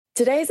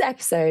Today's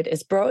episode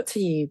is brought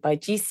to you by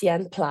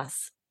GCN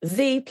Plus,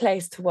 the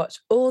place to watch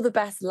all the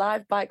best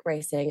live bike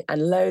racing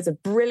and loads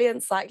of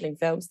brilliant cycling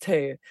films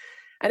too.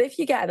 And if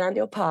you get an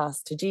annual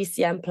pass to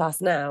GCN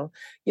Plus now,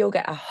 you'll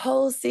get a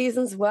whole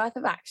season's worth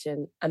of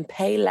action and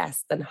pay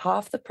less than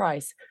half the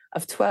price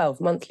of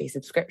 12 monthly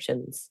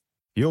subscriptions.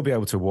 You'll be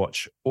able to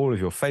watch all of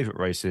your favourite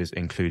races,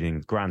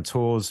 including Grand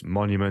Tours,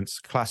 Monuments,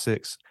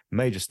 Classics,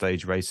 Major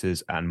Stage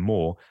Races and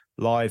more,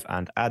 live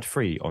and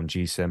ad-free on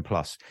GCN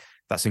Plus.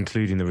 That's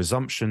including the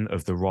resumption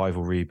of the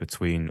rivalry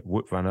between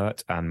Wout van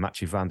Aert and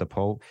Mathieu van der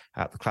Poel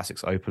at the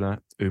Classics opener,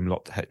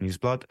 Umlop Het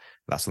Nieuwsblad.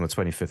 That's on the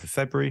 25th of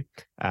February.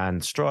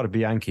 And Strade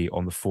Bianche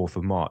on the 4th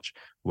of March,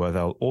 where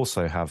they'll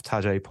also have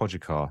Tadej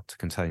Pogacar to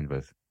contend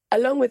with.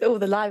 Along with all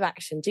the live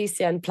action,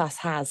 GCN Plus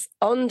has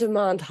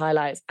on-demand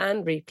highlights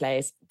and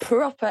replays,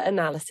 proper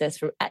analysis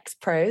from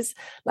ex-pros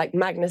like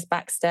Magnus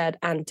Backstedt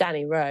and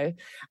Danny Rowe,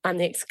 and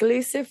the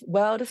exclusive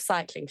World of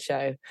Cycling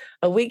show,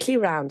 a weekly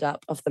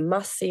roundup of the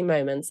must-see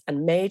moments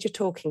and major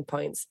talking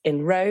points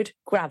in road,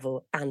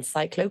 gravel and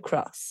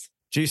cyclocross.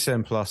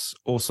 GCN Plus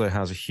also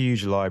has a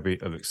huge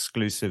library of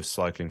exclusive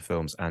cycling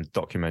films and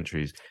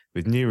documentaries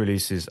with new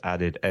releases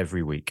added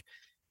every week.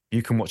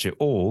 You can watch it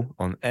all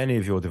on any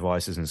of your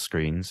devices and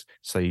screens,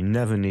 so you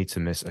never need to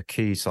miss a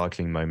key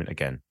cycling moment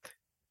again.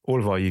 All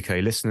of our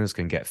UK listeners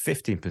can get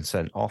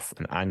 15% off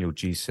an annual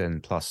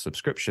GCN Plus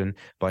subscription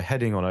by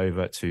heading on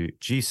over to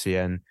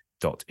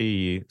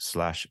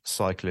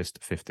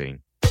gcn.eu/cyclist15.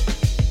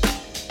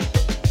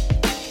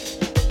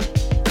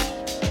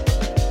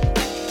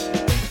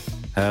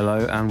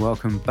 Hello and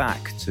welcome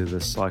back to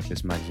the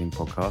Cyclist Magazine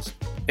podcast.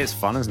 It's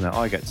fun, isn't it?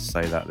 I get to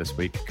say that this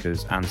week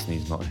because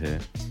Anthony's not here.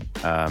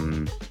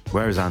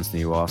 Where is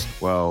Anthony, you ask?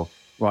 Well,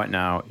 right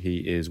now he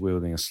is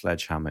wielding a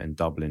sledgehammer in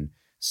Dublin,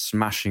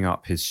 smashing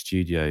up his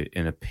studio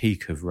in a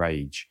peak of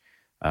rage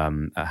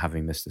at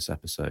having missed this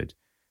episode.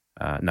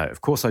 No,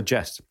 of course I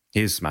jest.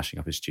 He is smashing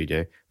up his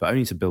studio, but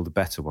only to build a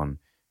better one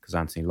because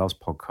Anthony loves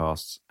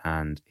podcasts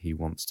and he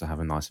wants to have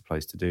a nicer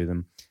place to do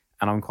them.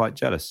 And I'm quite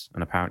jealous.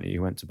 And apparently he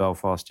went to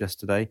Belfast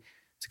yesterday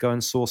to go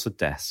and source a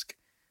desk.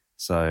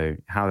 So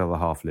how the other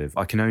half live?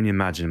 I can only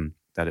imagine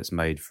that it's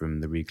made from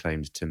the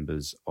reclaimed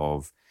timbers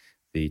of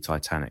the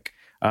Titanic.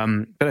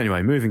 But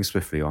anyway, moving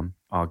swiftly on,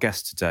 our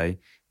guest today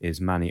is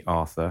Mani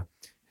Arthur,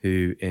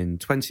 who in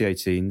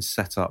 2018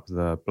 set up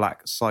the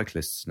Black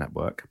Cyclists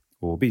Network,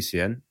 or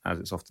BCN, as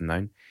it's often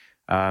known.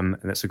 And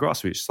it's a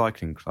grassroots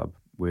cycling club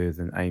with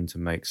an aim to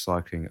make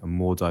cycling a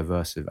more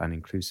diverse and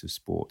inclusive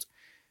sport.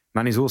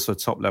 Mani's also a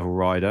top-level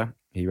rider.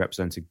 He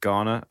represented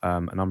Ghana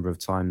a number of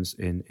times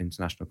in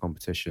international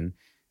competition,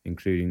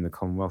 including the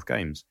Commonwealth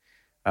Games.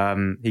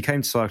 He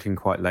came to cycling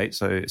quite late,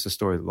 so it's a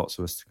story that lots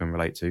of us can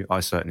relate to. I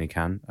certainly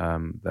can.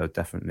 There are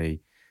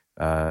definitely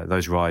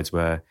those rides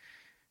where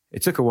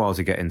it took a while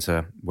to get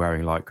into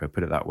wearing Lycra,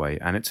 put it that way,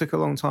 and it took a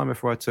long time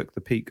before I took the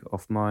peak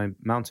off my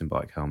mountain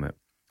bike helmet.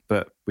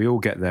 But we all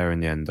get there in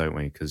the end, don't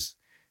we? Because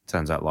it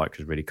turns out Lycra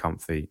is really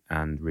comfy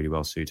and really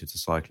well suited to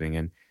cycling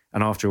in.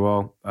 And after a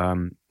while,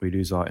 we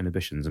lose our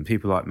inhibitions, and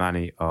people like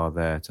Mani are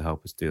there to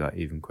help us do that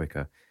even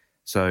quicker.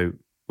 So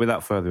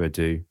without further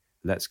ado,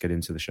 let's get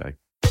into the show.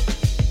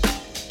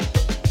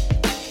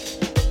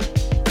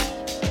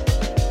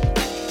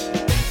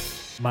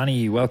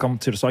 Mani, welcome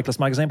to the Cyclist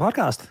Magazine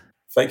podcast.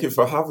 Thank you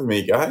for having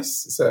me,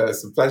 guys.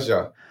 It's a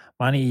pleasure.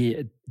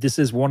 Mani, this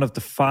is one of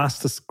the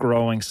fastest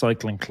growing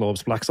cycling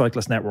clubs. Black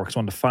Cyclist Network is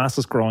one of the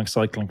fastest growing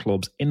cycling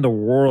clubs in the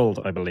world,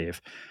 I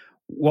believe.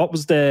 What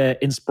was the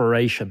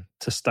inspiration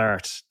to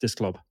start this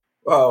club?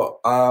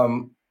 Well,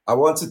 I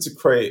wanted to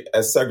create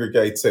a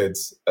segregated,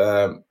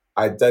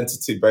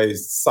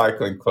 identity-based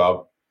cycling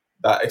club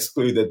that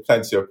excluded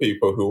plenty of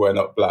people who were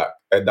not black.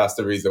 And that's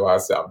the reason why I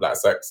set up Black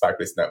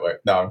Cyclist Network.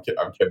 No, I'm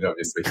kidding,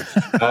 obviously.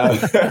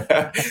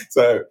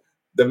 So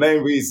the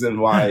main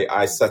reason why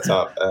I set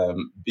up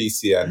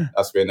BCN,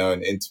 as we're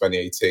known, in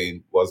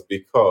 2018 was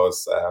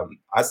because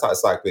I started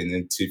cycling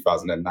in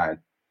 2009.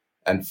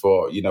 And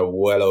for,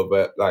 well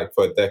over,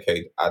 for a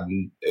decade.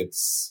 And it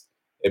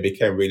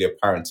became really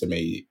apparent to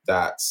me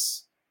that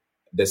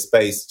the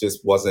space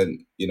just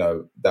wasn't,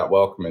 that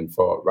welcoming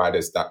for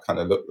riders that kind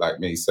of looked like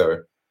me.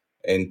 So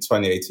in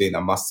 2018,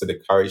 I mustered the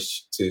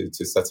courage to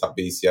set up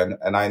BCN.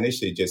 And I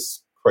initially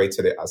just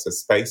created it as a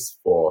space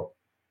for,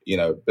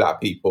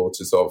 Black people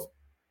to sort of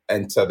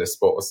enter the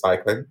sport of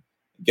cycling,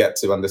 get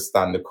to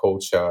understand the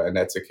culture and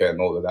etiquette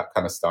and all of that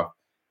kind of stuff.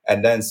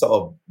 And then sort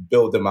of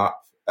build them up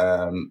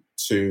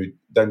to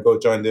then go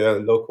join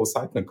the local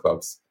cycling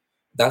clubs.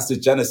 That's the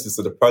genesis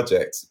of the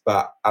project.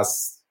 But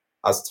as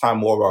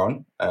time wore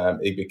on,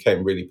 it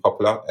became really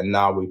popular. And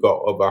now we've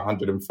got over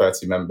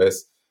 130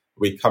 members.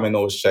 We come in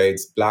all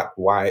shades, black,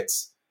 white,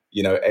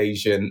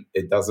 Asian.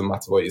 It doesn't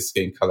matter what your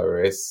skin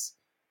color is.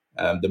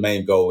 The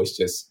main goal is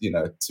just,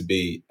 to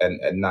be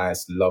a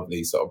nice,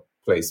 lovely sort of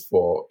place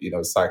for,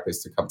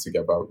 cyclists to come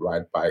together,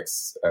 ride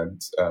bikes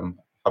and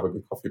have a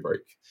good coffee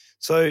break.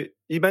 So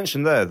you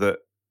mentioned there that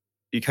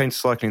you came to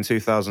cycling in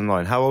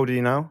 2009. How old are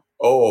you now?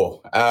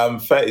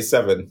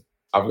 37.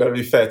 I'm going to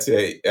be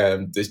 38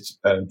 this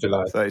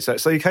July.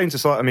 So you came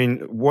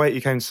to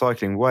you came to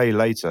cycling way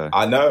later.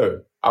 I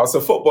know. I was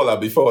a footballer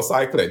before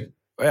cycling.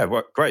 Yeah,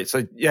 well, great.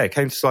 So yeah,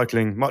 came to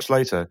cycling much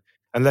later.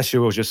 Unless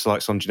you're just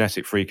like some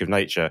genetic freak of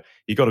nature,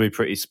 you've got to be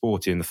pretty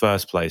sporty in the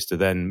first place to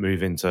then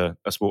move into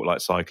a sport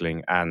like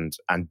cycling and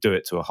do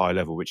it to a high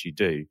level, which you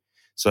do.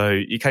 So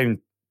you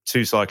came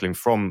to cycling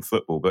from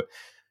football, but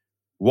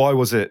why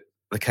was it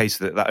the case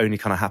that only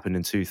kind of happened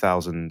in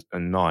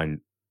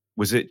 2009?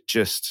 Was it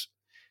just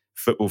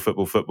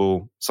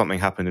football, something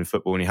happened in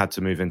football and you had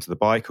to move into the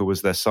bike, or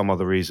was there some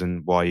other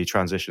reason why you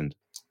transitioned?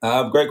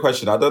 Great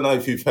question. I don't know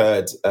if you've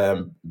heard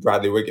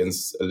Bradley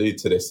Wiggins allude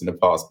to this in the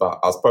past, but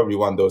I was probably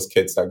one of those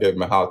kids that gave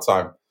him a hard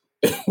time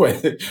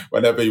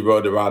whenever he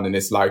rode around in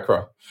his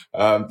Lycra.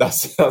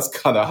 That's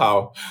kind of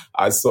how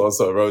I saw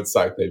sort of road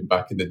cycling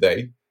back in the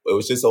day. It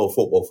was just all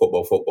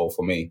football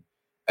for me.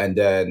 And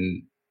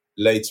then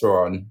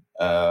later on,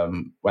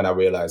 when I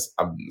realized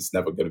I was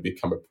never going to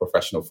become a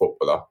professional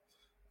footballer,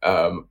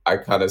 I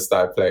kind of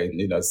started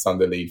playing,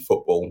 Sunday league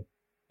football.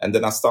 And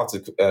then I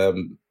started,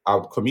 I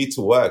would commute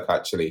to work,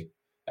 actually.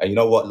 And you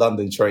know what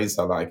London trains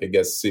are like? It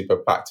gets super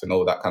packed and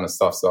all that kind of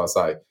stuff. So I was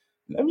like,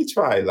 let me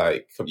try,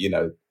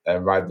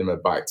 ride them a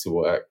bike to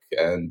work.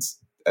 And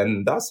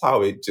that's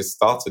how it just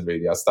started,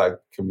 really. I started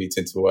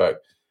commuting to work.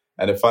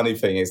 And the funny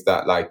thing is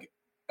that,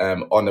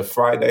 on a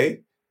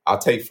Friday, I'll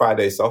take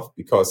Fridays off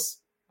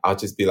because I'll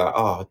just be like,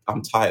 oh,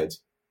 I'm tired.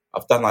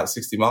 I've done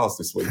 60 miles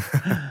this week.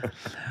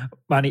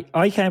 Manny,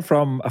 I came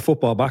from a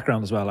football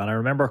background as well. And I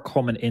remember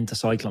coming into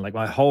cycling,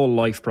 my whole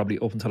life, probably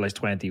up until I was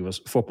 20, was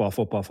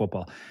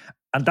football.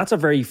 And that's a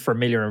very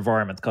familiar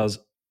environment because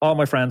all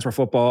my friends were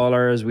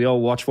footballers. We all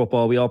watched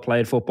football. We all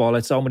played football. I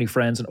had so many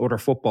friends in other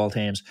football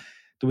teams.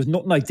 There was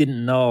nothing I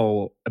didn't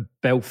know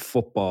about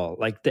football.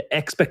 The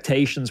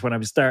expectations when I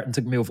was starting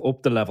to move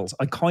up the levels,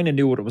 I kind of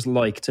knew what it was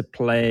like to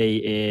play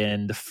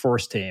in the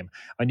first team.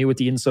 I knew what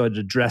the inside of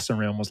the dressing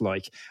room was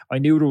like. I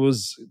knew there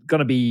was going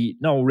to be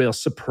no real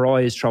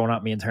surprise thrown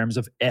at me in terms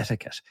of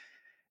etiquette.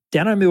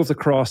 Then I moved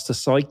across to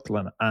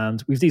cycling,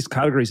 and we have these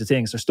categories of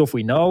things. There's stuff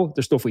we know,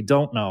 there's stuff we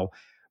don't know.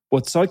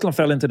 But cycling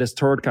fell into this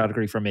third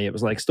category for me. It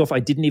was stuff I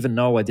didn't even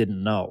know I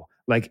didn't know.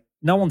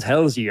 No one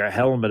tells you your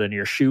helmet and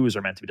your shoes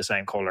are meant to be the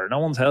same color. No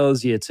one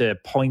tells you to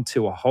point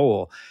to a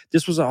hole.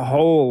 This was a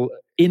whole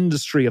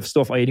industry of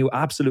stuff I knew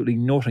absolutely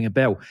nothing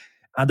about.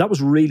 And that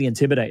was really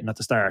intimidating at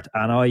the start.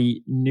 And I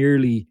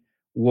nearly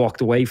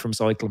walked away from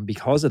cycling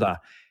because of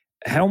that.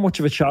 How much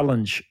of a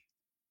challenge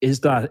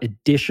is that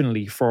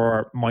additionally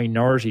for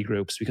minority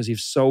groups? Because you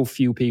have so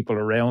few people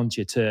around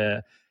you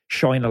to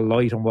shine a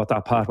light on what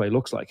that pathway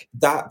looks like.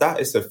 That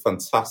is a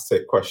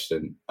fantastic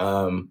question.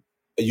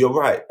 You're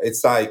right.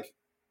 It's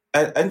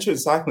entering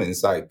cycling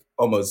is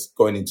almost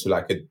going into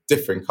a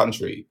different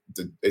country.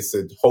 It's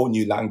a whole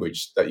new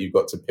language that you've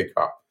got to pick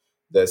up.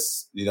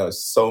 There's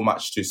so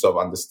much to sort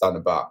of understand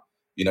about,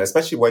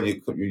 especially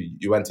when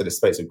you enter the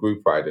space of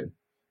group riding.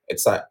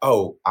 It's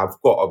oh,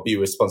 I've got to be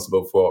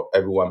responsible for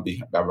everyone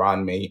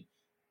around me,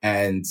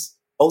 and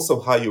also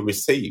how you're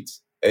received.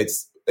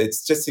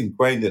 It's just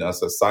ingrained in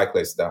us as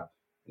cyclists that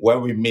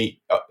when we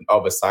meet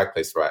other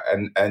cyclists, right?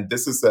 And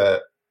this is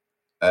a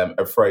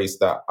phrase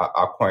that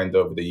I coined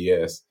over the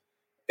years.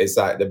 It's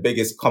the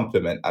biggest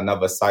compliment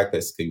another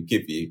cyclist can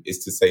give you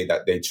is to say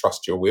that they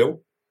trust your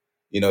wheel.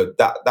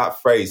 That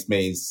phrase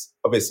means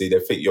obviously they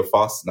think you're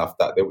fast enough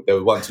that they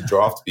want to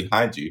draft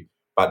behind you,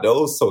 but they'll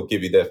also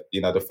give you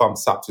the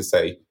thumbs up to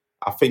say,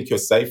 I think you're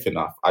safe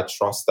enough. I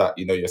trust that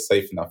you're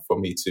safe enough for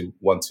me to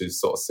want to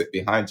sort of sit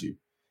behind you.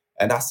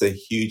 And that's a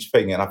huge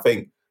thing. And I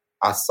think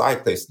as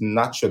cyclists,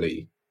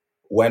 naturally,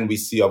 when we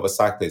see other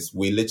cyclists,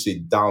 we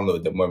literally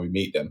download them when we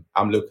meet them.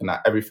 I'm looking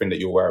at everything that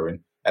you're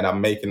wearing and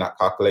I'm making that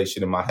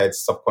calculation in my head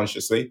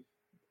subconsciously.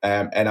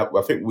 And I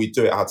think we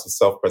do it out of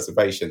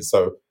self-preservation.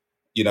 So,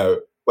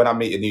 when I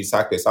meet a new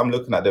cyclist, I'm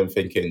looking at them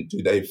thinking,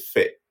 do they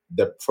fit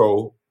the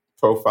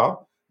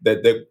profile?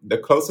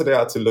 The closer they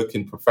are to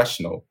looking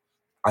professional,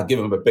 I give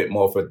them a bit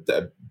more of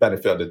a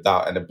benefit of the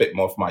doubt and a bit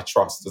more of my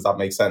trust. Does that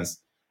make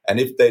sense? And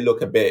if they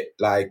look a bit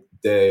like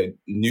they're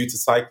new to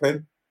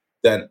cycling,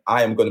 then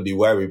I am going to be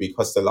wary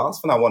because the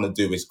last thing I want to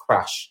do is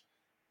crash.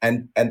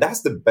 And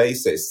that's the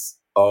basis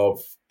of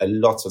a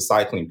lot of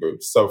cycling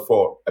groups. So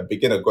for a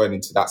beginner going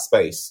into that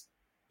space,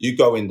 you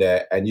go in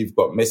there and you've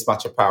got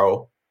mismatch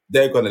apparel.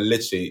 They're going to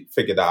literally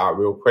figure that out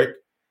real quick.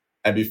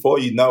 And before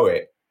you know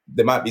it,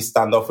 they might be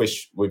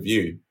standoffish with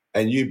you.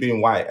 And you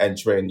being white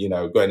entering,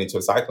 going into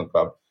a cycling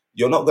club,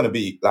 you're not going to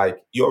be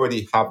you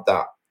already have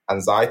that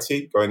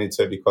anxiety going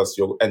into it because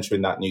you're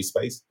entering that new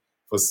space.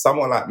 For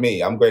someone like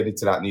me, I'm going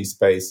into that new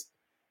space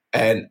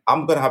and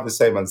I'm going to have the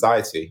same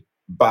anxiety.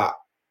 But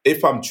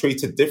if I'm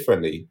treated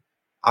differently,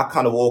 I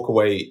kind of walk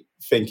away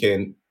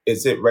thinking,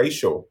 is it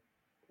racial?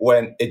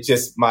 When it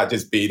just might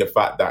just be the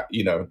fact that,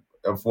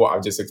 of what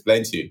I've just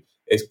explained to you.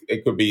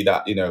 It could be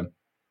that,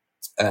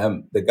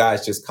 the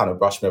guys just kind of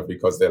brush me off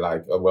because they're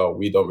like, oh, well,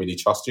 we don't really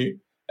trust you.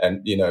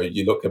 And,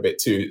 you look a bit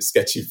too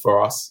sketchy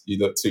for us. You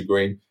look too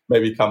green.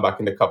 Maybe come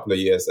back in a couple of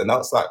years. And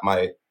that's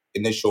my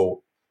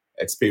initial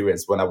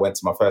experienced when I went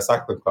to my first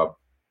cycling club.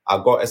 I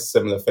got a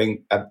similar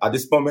thing. At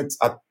this moment,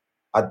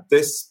 at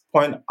this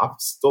point, I'm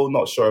still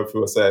not sure if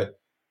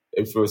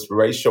it was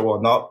racial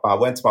or not. But I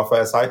went to my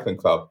first cycling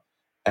club,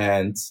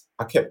 and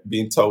I kept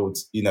being told,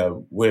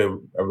 we're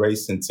a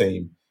racing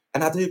team,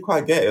 and I didn't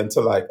quite get it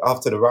until like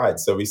after the ride.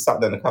 So we sat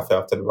down in a cafe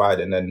after the ride,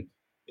 and then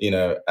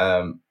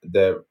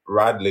the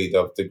ride leader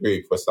of the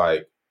group was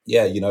like,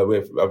 yeah,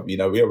 we're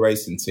a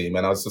racing team.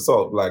 And I was just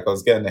sort of like, I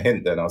was getting a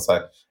hint then. I was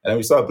like, and then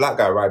we saw a black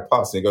guy ride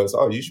past, and he goes,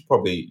 oh, you should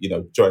probably,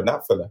 join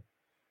that fella.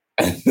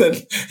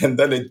 And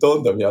then it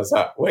dawned on me. I was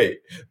like, wait,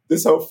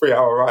 this whole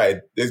 3-hour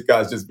ride, this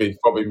guy's just been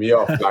fobbing me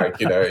off. Like,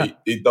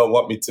 he don't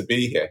want me to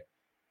be here.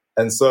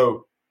 And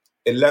so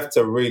it left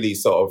a really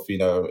sort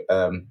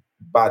of,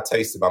 bad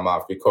taste in my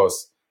mouth,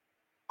 because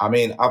I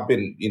mean, I've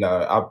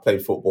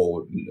played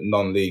football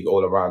non-league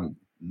all around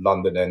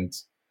London and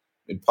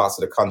in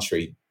parts of the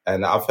country.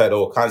 And I've heard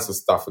all kinds of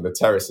stuff on the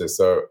terraces.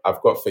 So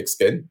I've got thick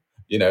skin,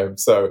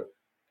 so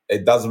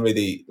it doesn't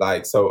really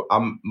so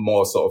I'm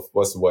more sort of,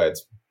 what's the word?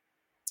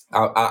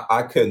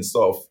 I can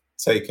sort of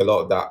take a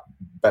lot of that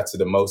better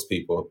than most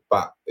people,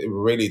 but it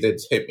really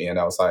did hit me. And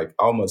I was like,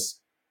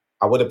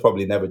 I would have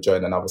probably never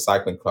joined another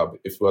cycling club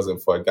if it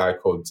wasn't for a guy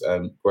called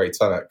Gray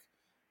Tunnock,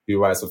 who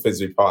rides for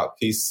Finsbury Park.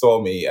 He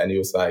saw me and he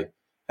was like,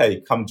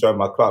 hey, come join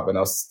my club. And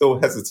I was still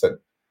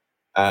hesitant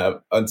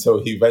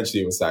until he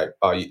eventually was like,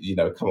 oh,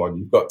 come on,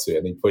 you've got to.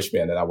 And he pushed me,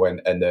 and then I went,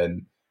 and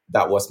then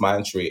that was my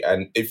entry.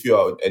 And if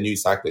you're a new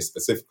cyclist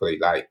specifically,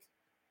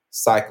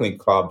 cycling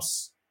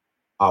clubs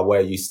are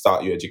where you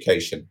start your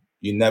education.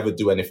 You never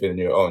do anything on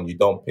your own. You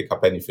don't pick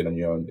up anything on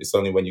your own. It's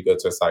only when you go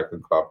to a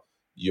cycling club,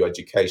 your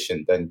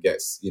education then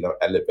gets,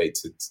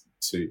 elevated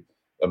to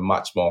a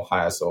much more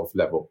higher sort of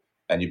level,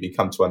 and you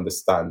become to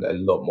understand a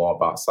lot more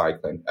about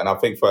cycling. And I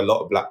think for a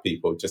lot of Black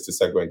people, just to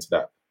segue into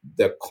that,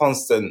 the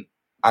constant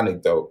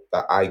anecdote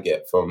that I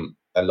get from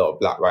a lot of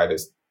Black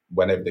riders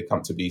whenever they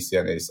come to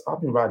BCN is, I've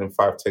been riding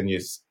 5-10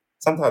 years,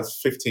 sometimes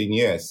 15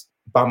 years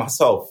by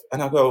myself.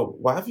 And I go,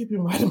 why have you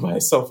been riding by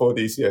yourself all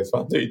these years?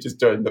 Why don't you just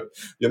join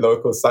your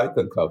local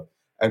cycling club?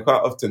 And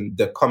quite often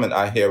the comment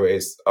I hear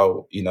is,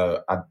 oh,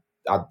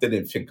 I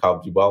didn't think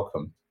I'd be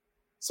welcome.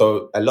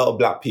 So a lot of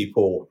Black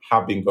people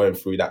have been going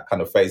through that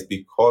kind of phase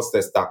because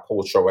there's that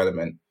cultural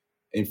element.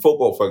 In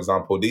football, for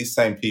example, these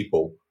same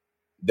people,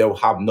 they'll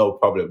have no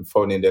problem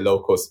phoning their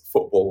local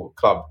football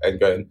club and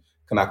going,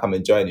 can I come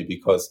and join you?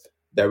 Because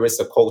there is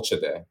a culture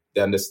there.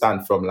 They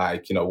understand from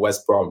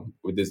West Brom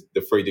with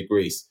the 3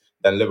 degrees,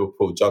 then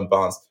Liverpool, John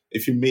Barnes.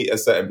 If you meet a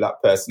certain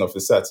Black person of a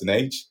certain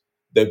age,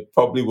 they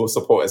probably will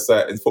support a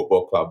certain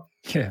football club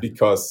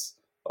because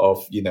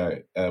of,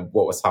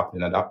 what was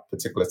happening at that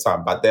particular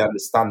time. But they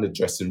understand the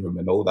dressing room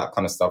and all that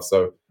kind of stuff.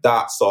 So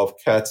that sort of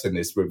curtain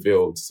is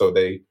revealed. So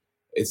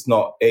it's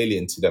not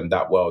alien to them,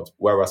 that world.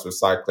 Whereas with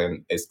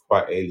cycling, it's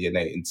quite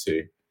alienating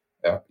to,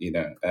 to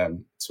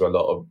a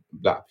lot of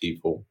Black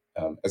people,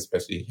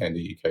 especially here in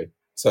the UK.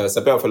 So it's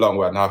a bit of a long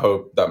one. I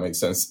hope that makes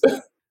sense.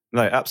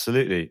 No,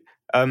 absolutely.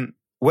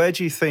 Where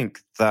do you think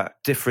that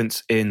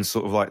difference in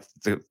sort of like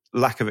the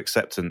lack of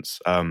acceptance,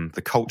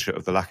 the culture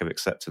of the lack of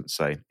acceptance,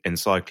 say, in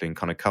cycling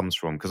kind of comes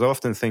from? Because I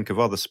often think of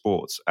other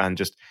sports and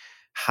just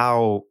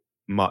how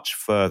much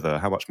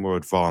more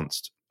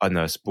advanced, I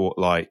know, a sport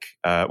like,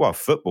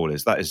 football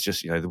is. That is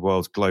just, the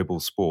world's global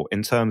sport.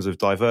 In terms of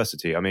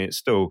diversity, I mean, it's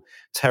still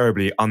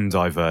terribly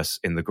undiverse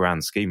in the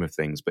grand scheme of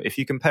things. But if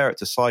you compare it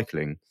to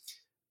cycling,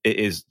 it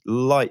is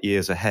light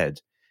years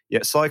ahead.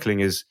 Yet cycling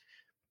is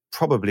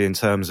probably, in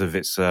terms of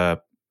its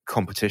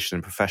competition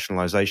and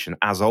professionalisation,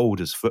 as old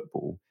as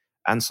football.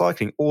 And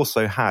cycling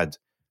also had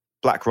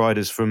Black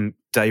riders from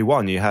day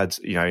one. You had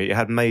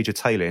Major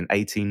Taylor in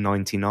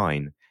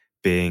 1899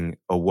 being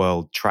a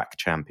world track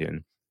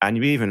champion. And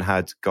you even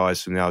had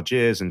guys from the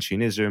Algiers and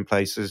Tunisia and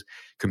places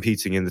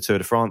competing in the Tour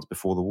de France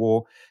before the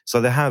war. So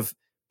there have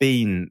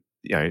been,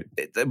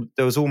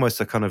 there was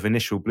almost a kind of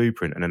initial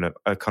blueprint and then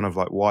a kind of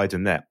like wider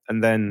net.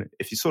 And then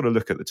if you sort of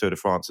look at the Tour de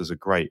France as a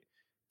great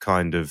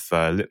kind of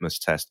litmus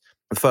test,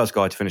 the first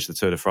guy to finish the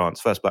Tour de France,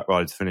 first Black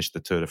rider to finish the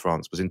Tour de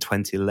France was in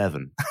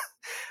 2011.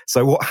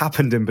 So what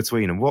happened in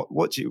between? And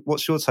what's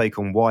your take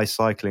on why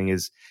cycling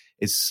is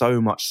so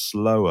much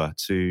slower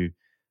to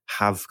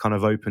have kind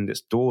of opened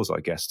its doors, I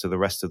guess, to the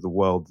rest of the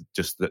world,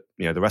 just that,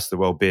 the rest of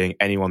the world being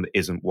anyone that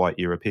isn't white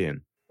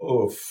European?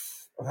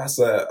 Oof, that's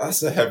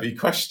a heavy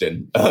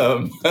question.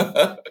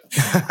 I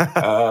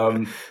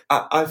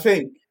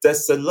think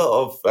there's a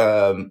lot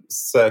of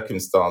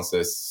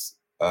circumstances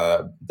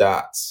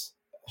that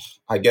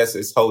I guess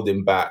is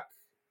holding back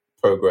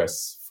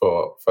progress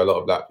for a lot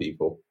of Black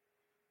people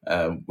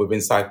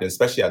within cycling,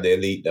 especially at the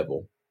elite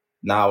level.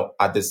 Now,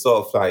 at the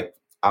sort of like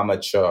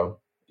amateur,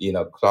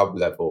 club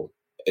level,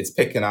 it's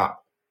picking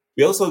up.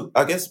 We also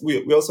got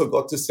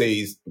to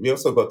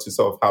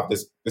sort of have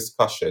this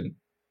discussion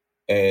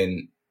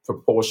in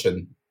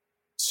proportion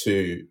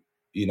to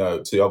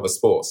other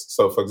sports.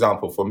 So, for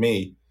example, for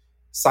me,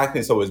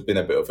 cycling's always been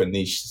a bit of a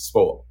niche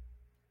sport.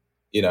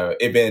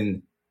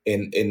 Even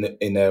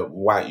in a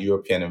white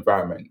European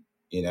environment,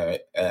 in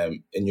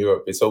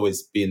Europe, it's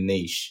always been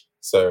niche.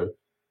 So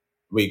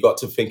we got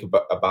to think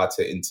about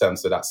it in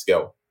terms of that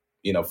scale.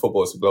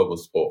 Football is a global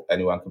sport.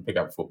 Anyone can pick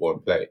up football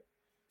and play.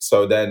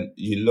 So then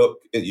you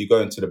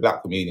go into the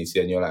black community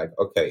and you're like,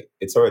 okay,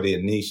 it's already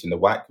a niche in the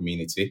white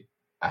community.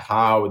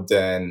 How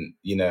then,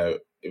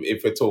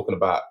 if we're talking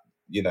about,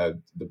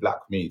 the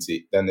black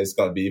community, then it's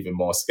going to be even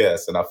more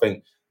scarce. And I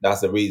think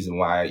that's the reason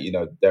why,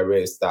 there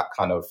is that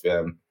kind of,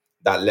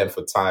 that length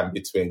of time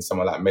between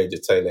someone like Major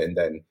Taylor and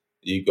then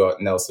you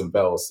got Nelson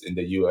Bells in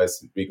the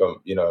US. We got,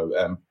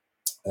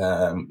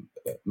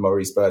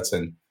 Maurice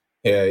Burton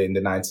here in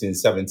the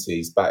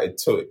 1970s, but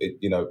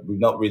we've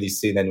not really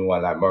seen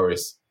anyone like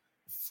Maurice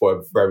for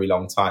a very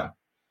long time.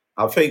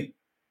 I think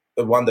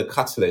one of the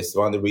catalysts,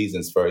 one of the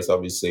reasons for it is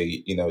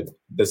obviously,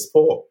 the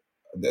sport.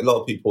 A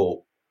lot of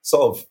people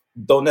sort of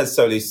don't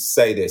necessarily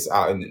say this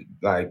out,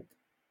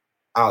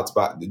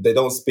 but they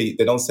don't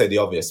say the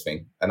obvious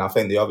thing. And I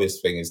think the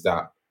obvious thing is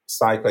that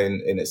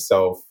cycling in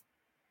itself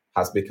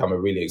has become a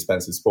really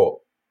expensive sport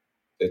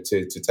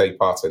to take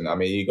part in. I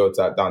mean, you go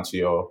down to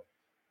you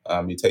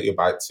take your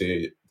bike to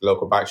the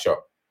local bike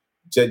shop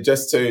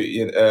just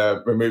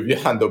to remove your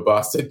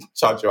handlebars to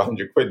charge you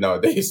 100 quid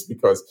nowadays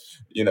because,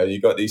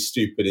 you got these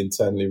stupid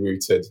internally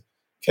routed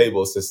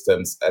cable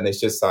systems. And it's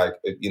just like,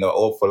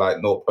 all for like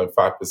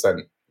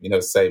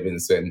 0.5%,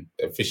 savings in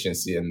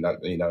efficiency and,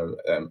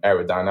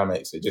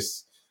 aerodynamics.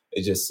 It's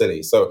just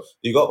silly. So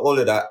you got all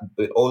of that,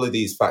 all of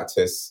these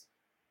factors.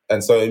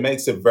 And so it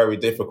makes it very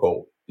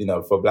difficult,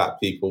 for black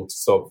people to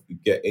sort of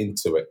get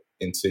into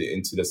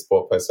the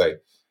sport per se.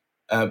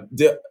 I'm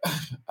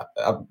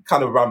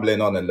kind of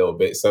rambling on a little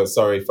bit, so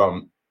sorry if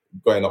I'm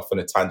going off on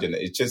a tangent.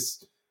 It's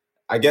just,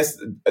 I guess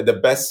the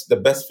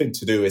best thing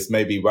to do is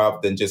maybe rather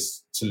than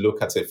just to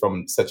look at it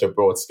from such a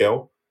broad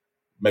scale,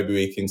 maybe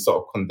we can sort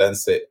of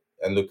condense it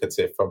and look at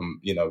it from,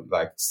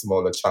 like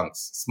smaller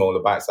chunks,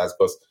 smaller bite size,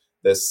 because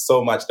there's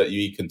so much that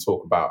you can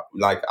talk about,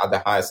 like at the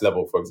highest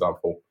level, for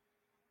example.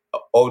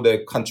 All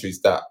the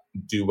countries that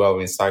do well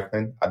in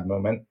cycling at the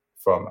moment,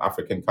 from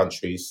African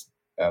countries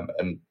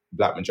and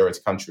black majority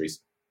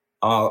countries,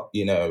 are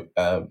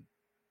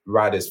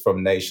riders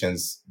from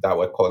nations that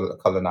were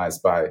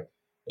colonized by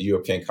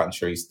European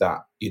countries that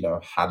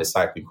had a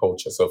cycling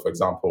culture. So, for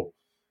example,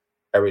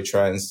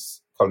 Eritreans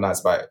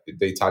colonized by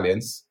the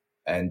Italians,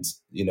 and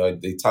the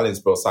Italians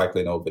brought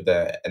cycling over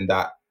there, and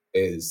that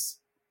is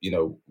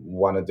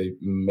one of the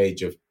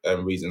major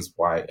reasons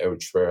why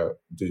Eritrea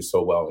do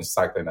so well in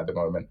cycling at the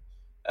moment.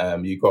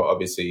 You got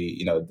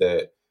obviously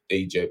the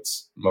Egypt,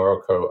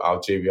 Morocco,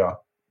 Algeria,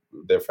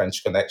 the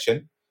French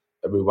connection,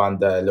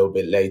 Rwanda a little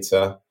bit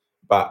later.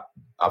 But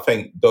I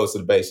think those are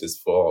the basis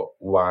for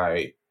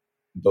why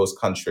those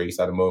countries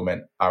at the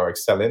moment are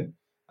excelling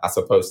as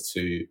opposed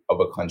to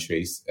other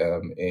countries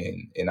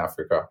in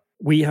Africa.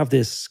 We have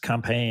this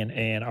campaign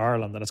in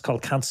Ireland and it's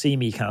called Can't See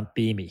Me, Can't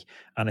Be Me.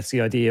 And it's the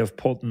idea of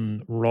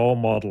putting role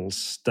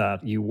models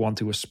that you want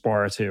to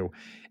aspire to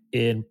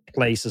in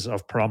places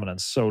of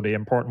prominence. So the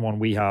important one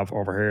we have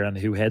over here and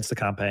who heads the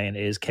campaign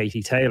is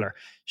Katie Taylor.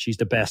 She's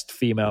the best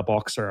female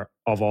boxer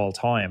of all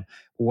time.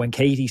 When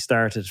Katie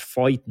started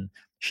fighting,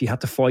 she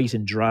had to fight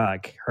in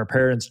drag. Her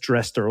parents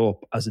dressed her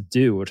up as a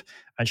dude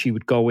and she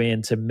would go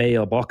into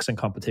male boxing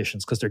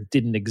competitions because there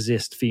didn't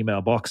exist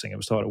female boxing. It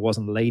was thought it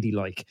wasn't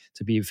ladylike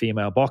to be a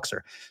female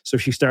boxer. So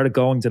she started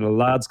going to the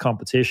lads'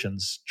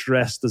 competitions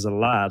dressed as a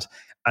lad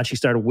and she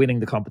started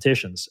winning the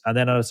competitions. And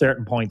then at a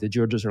certain point, the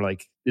judges are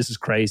like, this is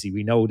crazy.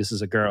 We know this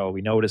is a girl.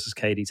 We know this is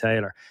Katie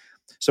Taylor.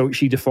 So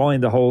she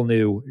defined a whole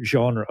new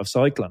genre of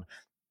cycling.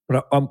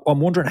 But I'm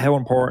wondering how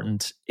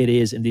important it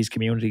is in these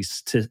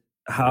communities to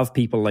have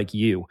people like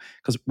you.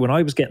 Because when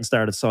I was getting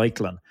started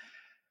cycling,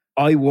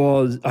 I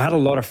had a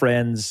lot of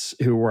friends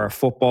who were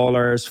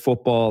footballers.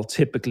 Football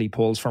typically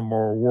pulls from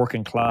more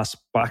working class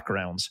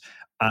backgrounds.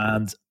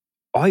 And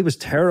I was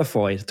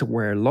terrified to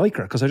wear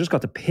Lycra because I just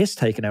got the piss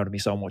taken out of me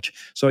so much.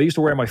 So I used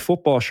to wear my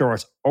football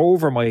shorts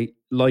over my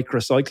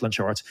Lycra cycling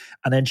shorts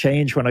and then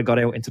change when I got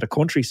out into the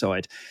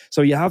countryside.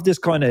 So you have this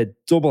kind of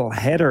double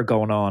header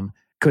going on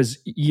because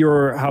you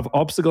have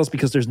obstacles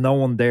because there's no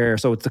one there.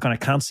 So it's the kind of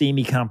can't see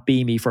me, can't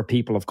be me for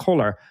people of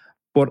color.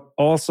 But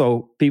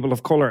also people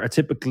of color are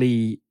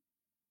typically,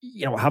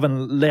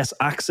 having less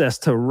access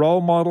to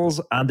role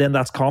models. And then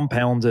that's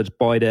compounded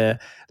by the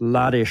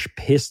laddish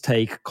piss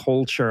take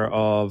culture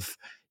of,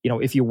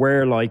 if you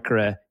wear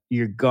Lycra,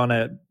 you're going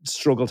to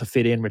struggle to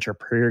fit in with your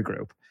peer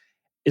group.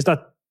 Is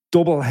that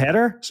double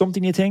header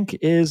something you think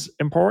is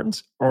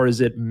important, or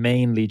is it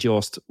mainly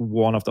just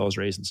one of those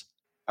reasons?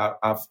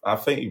 I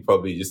think you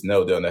probably just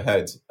nailed it on the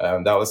head.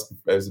 It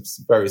was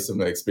a very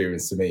similar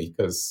experience to me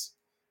because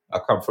I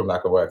come from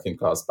like a working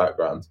class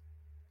background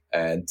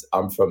and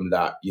I'm from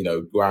that,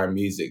 grime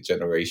music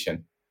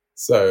generation.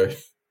 So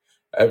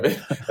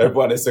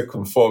everyone is a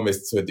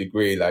conformist to a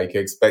degree, like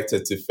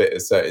expected to fit a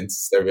certain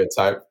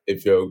stereotype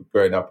if you're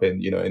growing up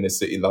in, inner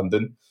city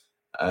London.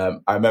 I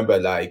remember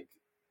like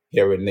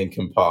here in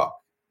Lincoln Park,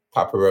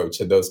 Papa Roach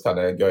and those kind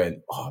of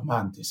going, oh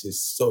man, this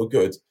is so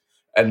good.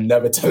 and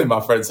never telling my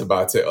friends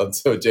about it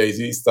until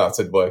Jay-Z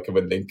started working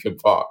with Linkin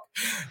Park.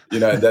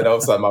 And then all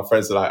of a sudden my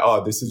friends are like,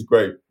 oh, this is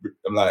great.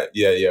 I'm like,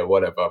 yeah,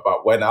 whatever.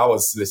 But when I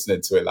was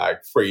listening to it like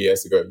 3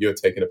 years ago, you're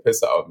taking a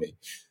piss out of me.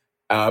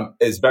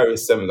 It's very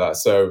similar.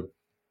 So,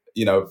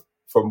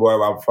 from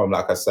where I'm from,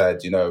 like I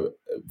said,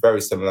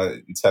 very similar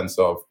in terms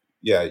of,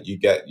 you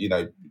get,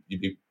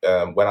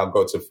 when I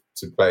go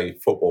to play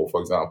football,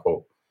 for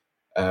example,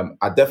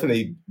 I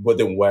definitely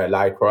wouldn't wear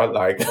Lycra.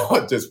 Like,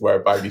 I'd just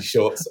wear baggy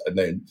shorts and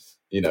then,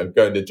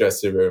 go in the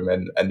dressing room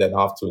and then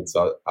afterwards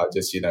I'll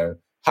just,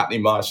 Hackney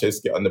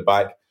Marshes, get on the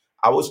bike.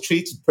 I was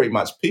treated pretty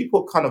much,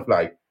 people kind of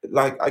like,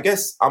 I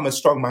guess I'm a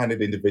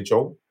strong-minded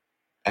individual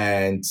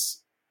and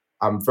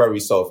I'm very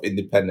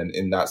self-independent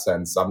in that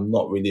sense. I'm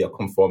not really a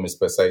conformist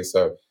per se,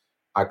 so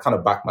I kind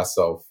of back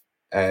myself.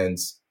 And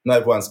not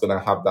everyone's going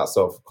to have that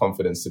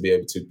self-confidence to be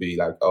able to be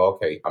like, oh,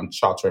 okay, I'm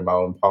chartering my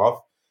own path.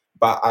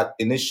 But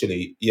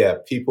initially,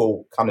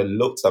 people kind of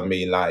looked at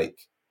me like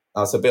I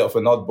was a bit of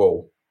an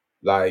oddball.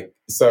 Like,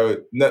 so,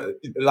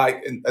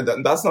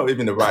 that's not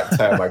even the right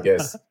term, I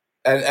guess.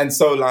 And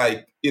so,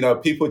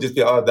 people just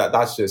be, oh,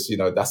 that's just,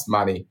 that's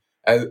money.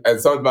 And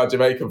some of my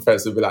Jamaican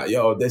friends would be like,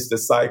 yo, this is the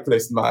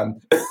cyclist,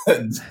 man.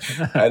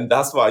 and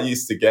that's what I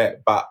used to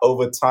get. But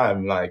over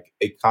time,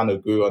 it kind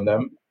of grew on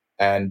them.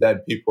 And then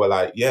people were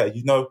like, yeah,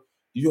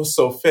 you're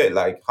so fit.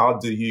 Like, how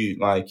do you,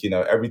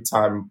 every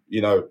time,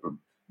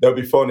 they'll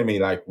be phoning me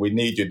like, we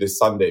need you this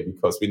Sunday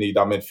because we need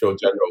our midfield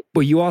general.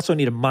 But you also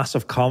need a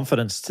massive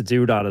confidence to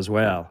do that as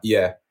well.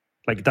 Yeah.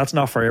 Like, that's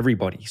not for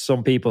everybody.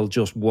 Some people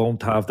just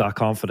won't have that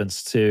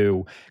confidence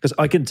to, because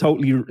I can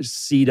totally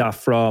see that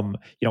from,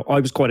 I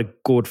was quite a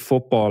good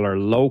footballer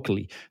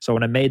locally. So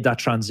when I made that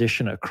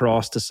transition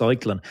across to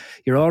cycling,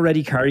 you're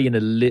already carrying a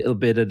little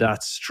bit of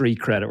that street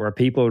credit where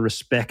people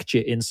respect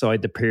you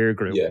inside the peer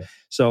group. Yeah.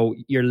 So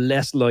you're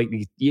less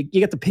likely, you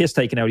get the piss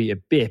taken out of you a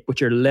bit, but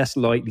you're less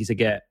likely to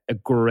get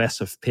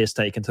aggressive piss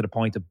taken to the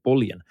point of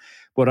bullying.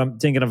 But I'm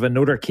thinking of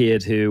another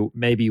kid who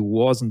maybe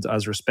wasn't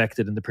as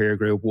respected in the peer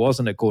group,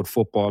 wasn't a good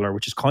footballer,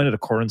 which is kind of the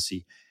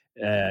currency.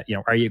 Are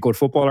you a good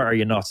footballer? Are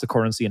you not? It's the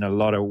currency in a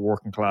lot of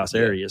working class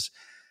areas.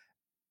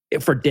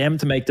 For them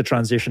to make the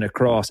transition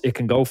across, it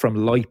can go from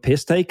light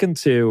piss taken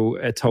to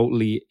a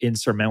totally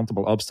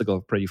insurmountable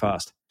obstacle pretty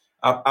fast.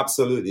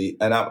 Absolutely.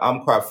 And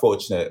I'm quite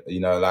fortunate,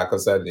 like I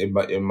said,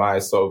 in my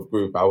sort of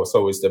group, I was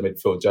always the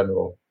midfield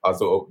general. I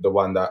was the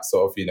one that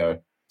sort of,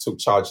 took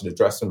charge of the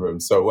dressing room.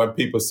 So when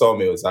people saw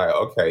me, it was like,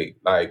 okay,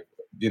 they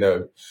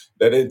took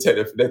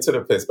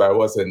the piss, but it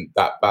wasn't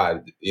that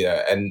bad,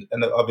 and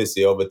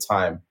obviously over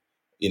time,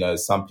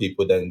 some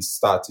people then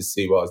start to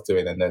see what I was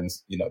doing. And then,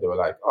 they were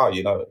like, oh,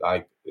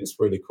 it's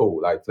really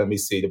cool. Like, let me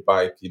see the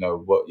bike,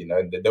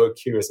 and they were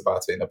curious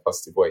about it in a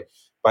positive way.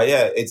 But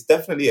it's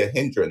definitely a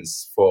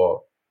hindrance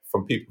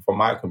from people from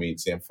my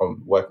community and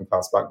from working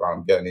class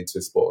background getting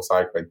into sport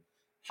cycling,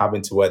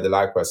 having to wear the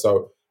Lycra.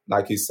 So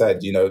like you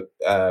said,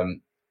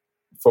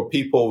 for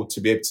people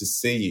to be able to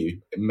see you,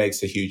 it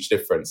makes a huge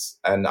difference.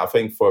 And I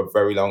think for a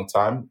very long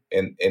time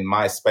in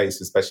my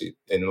space, especially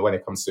when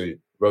it comes to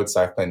road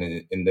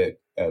cycling in the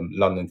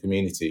London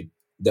community,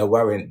 there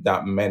weren't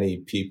that many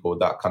people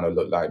that kind of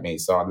looked like me.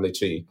 So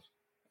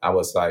I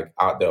was like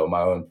out there on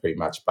my own pretty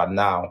much. But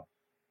now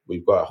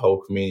we've got a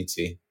whole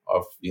community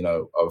of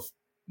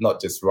not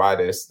just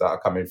riders that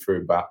are coming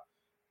through, but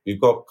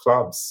we've got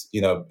clubs,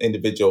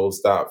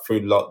 individuals that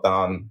through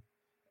lockdown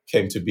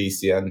came to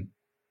BCN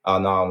are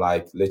now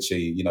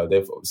literally,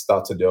 they've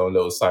started their own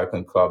little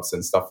cycling clubs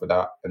and stuff like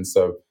that. And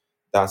so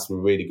that's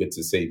really good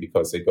to see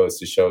because it goes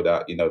to show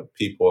that,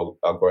 people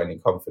are growing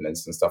in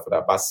confidence and stuff like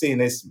that. But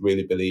seeing is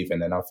really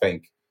believing. And I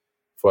think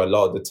for a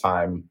lot of the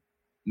time,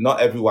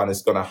 not everyone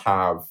is going to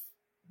have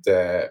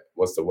the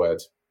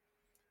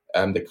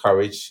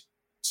courage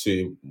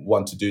to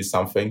want to do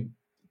something,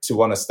 to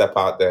want to step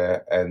out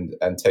there and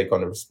take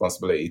on the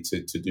responsibility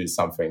to do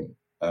something.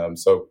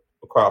 So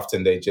quite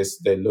often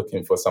they're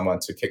looking for someone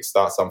to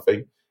kickstart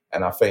something.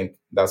 And I think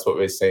that's what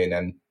we're saying.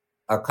 And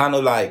I kind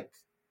of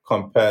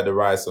compare the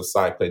rise of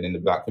cycling in the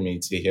Black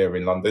community here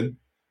in London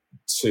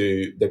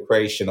to the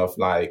creation of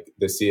the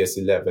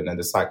CS11 and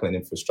the cycling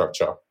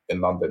infrastructure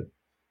in London.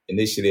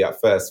 Initially at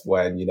first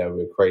when, we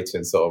were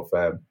creating sort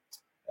of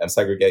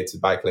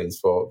segregated bike lanes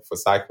for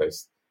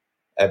cyclists,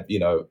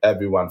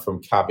 everyone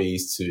from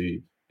cabbies to,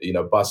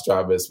 bus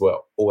drivers were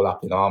all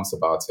up in arms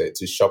about it,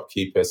 to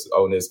shopkeepers,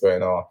 owners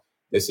going, oh,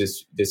 this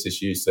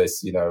is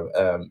useless,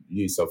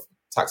 use of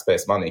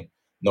taxpayers' money.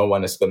 No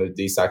one is going to,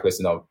 these cyclists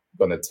are not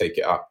going to take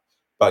it up.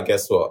 But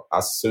guess what?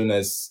 As soon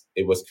as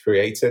it was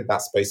created,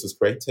 that space was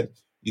created,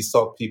 you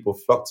saw people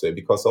flock to it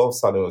because all of a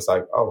sudden it was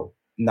like, oh,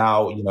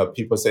 now,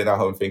 people sitting at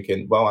home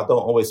thinking, well, I don't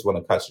always want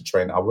to catch a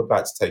train. I would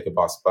like to take a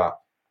bus, but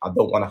I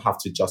don't want to have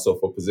to jostle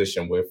for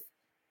position with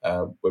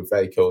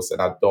vehicles,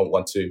 and I don't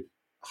want to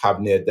have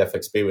near-death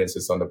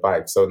experiences on the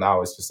bike. So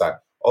now it's just like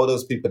all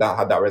those people that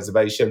had that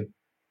reservation,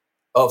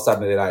 all of a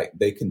sudden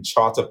they can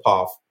chart a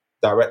path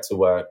direct to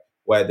work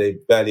where they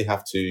barely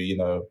have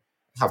to,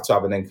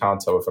 have an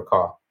encounter with a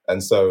car.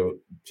 And so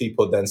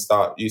people then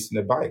start using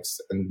the bikes.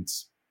 And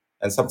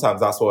And sometimes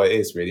that's what it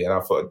is, really. And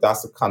I thought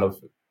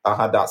I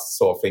had that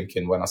sort of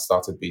thinking when I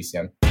started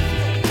BCN.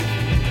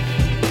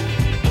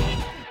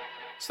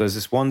 So there's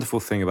this wonderful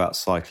thing about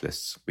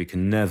cyclists. We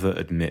can never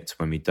admit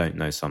when we don't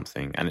know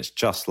something. And it's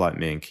just like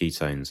me and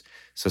ketones.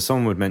 So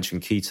someone would mention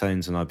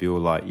ketones and I'd be all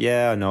like,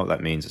 yeah, I know what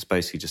that means. It's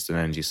basically just an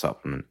energy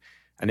supplement.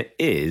 And it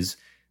is.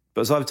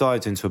 But as I've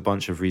dived into a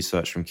bunch of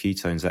research from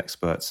ketones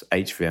experts,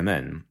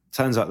 HVMN,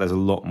 turns out there's a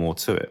lot more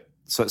to it.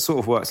 So it sort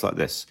of works like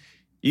this.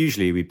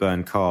 Usually we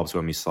burn carbs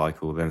when we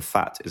cycle, then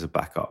fat is a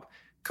backup.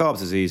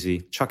 Carbs is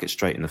easy, chuck it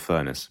straight in the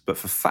furnace. But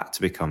for fat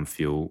to become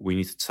fuel, we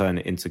need to turn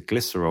it into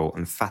glycerol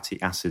and fatty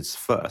acids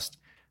first.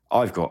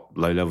 I've got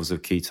low levels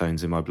of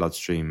ketones in my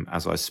bloodstream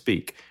as I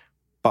speak.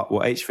 But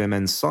what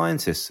HVMN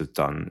scientists have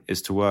done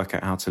is to work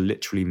out how to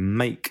literally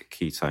make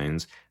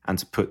ketones and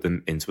to put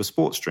them into a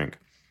sports drink.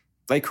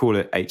 They call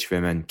it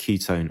HVMN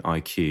Ketone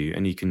IQ,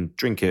 and you can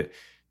drink it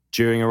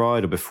during a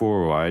ride or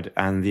before a ride.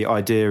 And the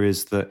idea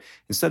is that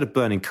instead of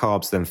burning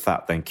carbs, then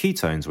fat, then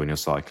ketones when you're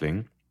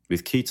cycling,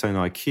 with Ketone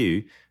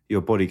IQ,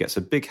 your body gets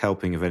a big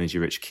helping of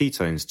energy-rich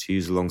ketones to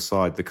use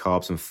alongside the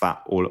carbs and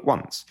fat all at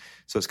once.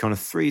 So it's kind of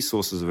 3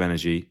 sources of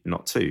energy,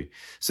 not 2.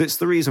 So it's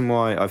the reason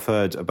why I've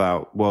heard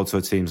about World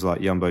Tour teams like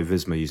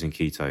Jumbo-Visma using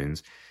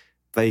ketones.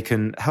 They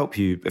can help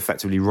you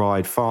effectively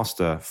ride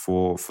faster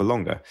for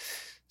longer.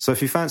 So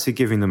if you fancy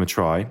giving them a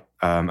try,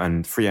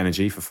 and free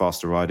energy for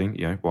faster riding,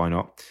 why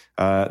not?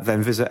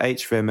 Then visit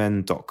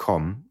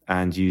hvmn.com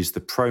and use the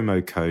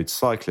promo code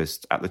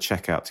cyclist at the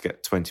checkout to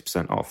get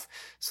 20% off.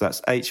 So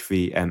that's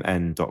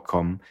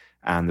hvmn.com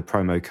and the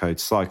promo code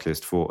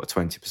cyclist for a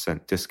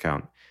 20%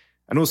 discount.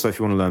 And also, if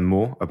you want to learn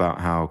more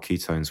about how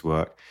ketones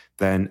work,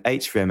 then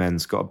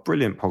HVMN's got a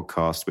brilliant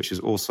podcast, which is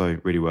also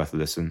really worth a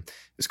listen.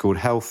 It's called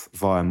Health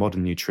via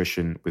Modern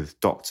Nutrition with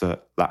Dr.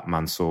 Lap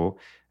Mansour,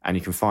 and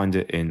you can find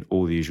it in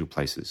all the usual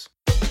places.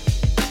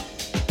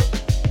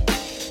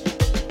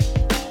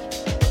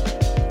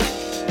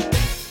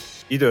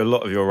 You do a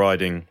lot of your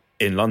riding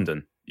in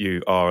London.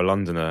 You are a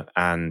Londoner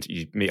and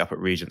you meet up at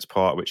Regent's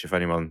Park, which if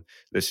anyone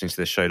listening to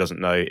this show doesn't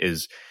know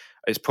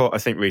I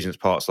think Regent's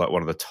Park's like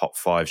one of the top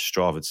 5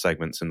 Strava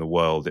segments in the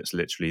world. It's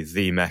literally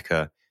the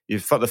Mecca. The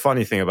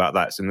funny thing about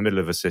that, it's in the middle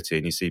of a city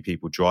and you see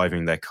people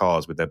driving their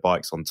cars with their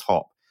bikes on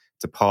top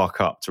to park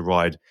up to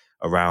ride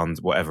around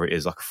whatever it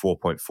is, like a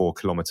 4.4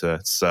 kilometre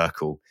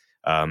circle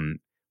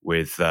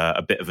with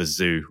a bit of a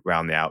zoo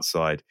around the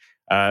outside.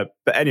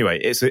 But anyway,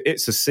 it's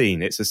a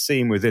scene. It's a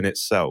scene within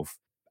itself.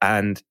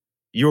 And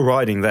you're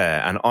riding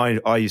there, and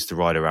I used to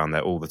ride around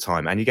there all the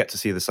time, and you get to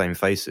see the same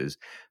faces.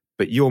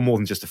 But you're more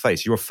than just a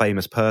face. You're a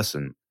famous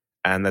person.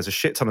 And there's a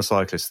shit ton of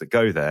cyclists that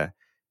go there.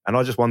 And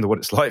I just wonder what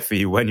it's like for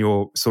you when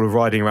you're sort of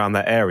riding around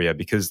that area,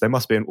 because there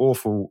must be an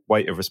awful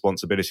weight of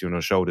responsibility on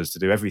your shoulders to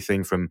do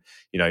everything from,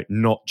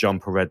 not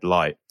jump a red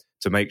light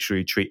to make sure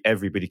you treat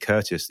everybody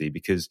courteously,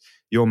 because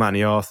you're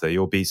Manny Arthur,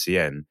 you're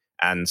BCN,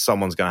 and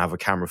someone's going to have a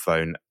camera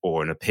phone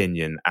or an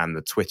opinion and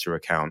the Twitter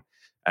account.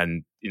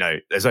 And,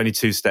 there's only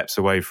 2 steps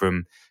away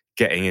from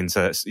getting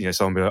into,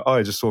 someone be like, oh,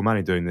 I just saw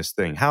Manny doing this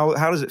thing. How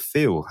does it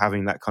feel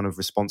having that kind of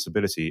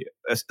responsibility,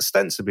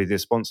 ostensibly the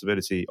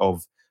responsibility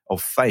of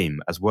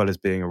fame as well as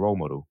being a role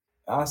model?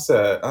 That's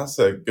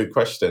a good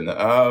question.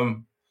 I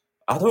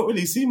don't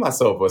really see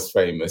myself as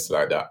famous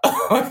like that.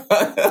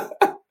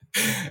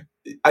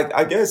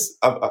 I guess,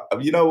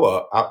 you know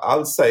what? I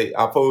would say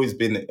I've always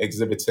been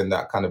exhibiting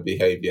that kind of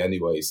behavior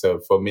anyway. So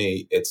for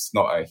me, it's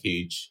not a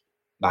huge,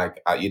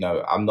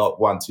 I'm not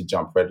one to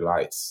jump red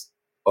lights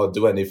or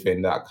do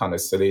anything that kind of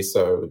silly.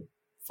 So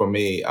for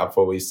me, I've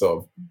always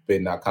sort of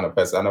been that kind of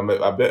person. And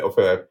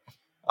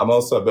I'm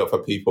also a bit of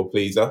a people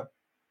pleaser.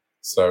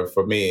 So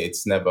for me,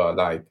 it's never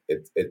like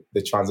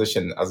the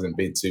transition hasn't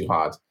been too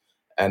hard.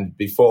 And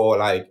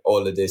before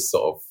all of this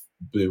sort of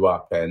blew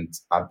up and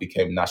I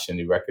became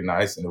nationally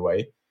recognized in a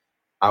way,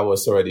 I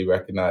was already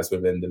recognized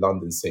within the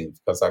London scene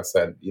because, like I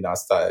said, I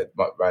started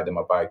riding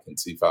my bike in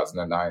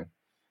 2009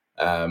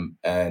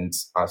 and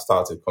I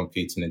started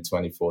competing in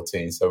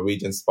 2014. So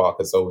Regent's Park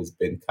has always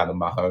been kind of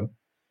my home.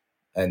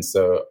 And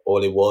so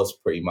all it was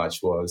pretty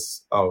much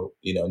was,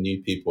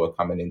 new people are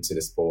coming into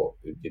the sport,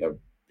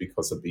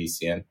 because of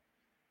BCN.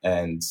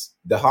 And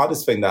the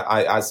hardest thing that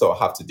I sort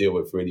of have to deal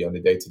with really on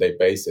a day-to-day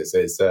basis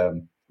is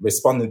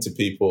responding to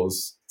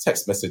people's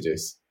text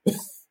messages.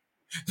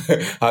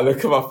 I look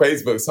at my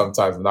Facebook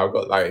sometimes and I've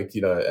got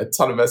a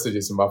ton of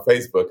messages in my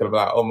Facebook and I'm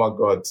like, oh my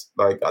God,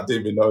 I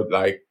didn't even know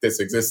this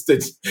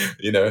existed,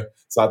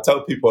 So I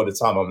tell people all the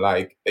time, I'm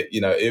like,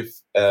 if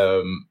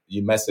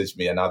you message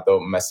me and I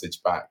don't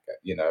message back,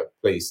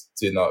 please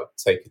do not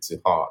take it to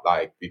heart,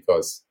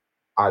 because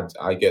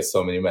I get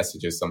so many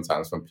messages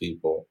sometimes from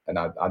people and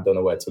I don't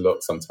know where to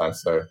look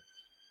sometimes. So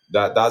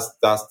that's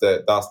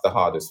the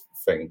hardest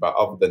thing. But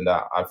other than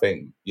that, I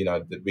think,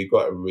 we've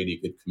got a really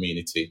good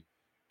community.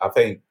 I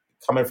think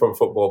coming from a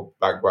football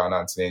background,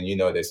 Anthony, and you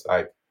know this,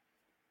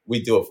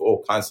 we do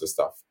all kinds of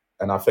stuff.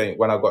 And I think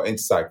when I got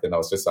into cycling, I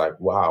was just like,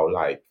 wow,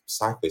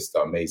 cyclists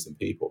are amazing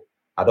people.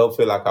 I don't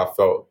feel like I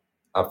felt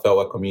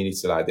a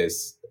community like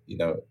this.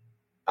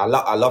 I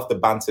love the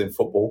banter in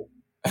football.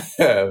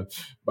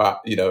 But,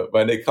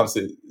 when it comes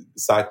to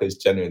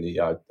cyclists generally,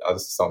 are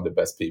some of the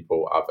best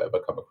people I've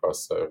ever come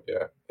across. So,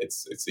 yeah,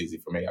 it's easy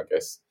for me, I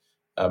guess.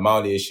 My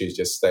only issue is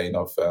just staying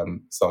off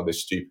some of the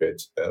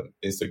stupid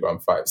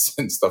Instagram fights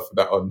and stuff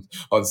like that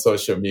on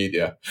social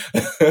media.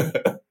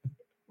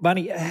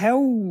 Manny,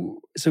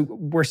 so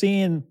we're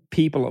seeing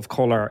people of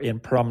colour in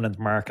prominent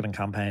marketing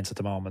campaigns at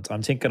the moment.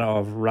 I'm thinking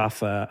of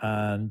Rafa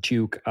and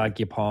Duke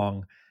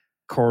Agyapong,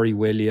 Corey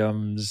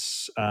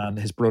Williams and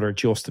his brother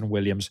Justin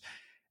Williams.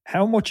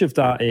 How much of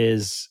that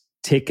is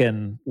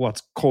ticking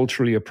what's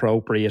culturally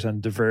appropriate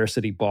and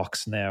diversity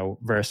box now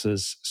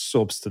versus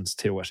substance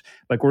to it?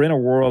 Like, we're in a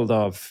world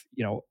of,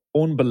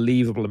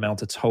 unbelievable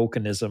amount of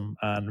tokenism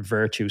and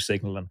virtue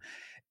signaling.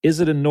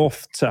 Is it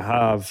enough to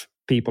have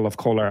people of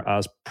colour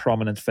as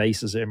prominent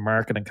faces in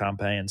marketing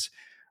campaigns,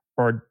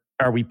 or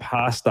are we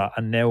past that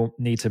and now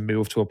need to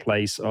move to a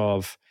place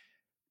of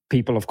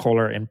people of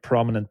colour in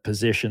prominent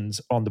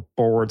positions on the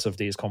boards of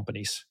these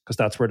companies? Because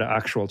that's where the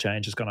actual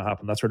change is going to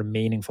happen. That's where the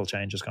meaningful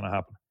change is going to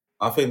happen.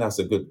 I think that's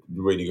a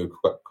really good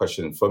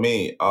question. For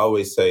me, I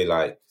always say,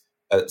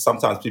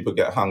 sometimes people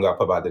get hung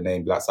up about the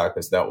name Black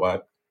Cyclist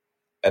Network.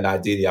 And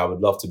ideally, I would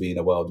love to be in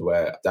a world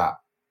where that,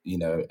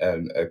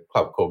 a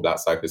club called Black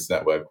Cyclist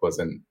Network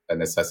wasn't a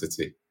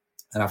necessity.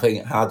 And I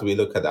think, how do we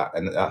look at that?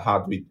 And how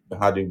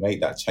do we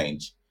make that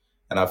change?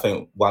 And I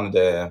think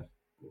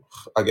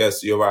I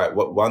guess you're right.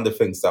 One of the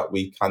things that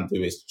we can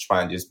do is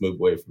try and just move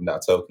away from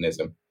that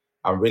tokenism.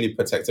 I'm really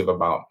protective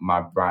about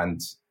my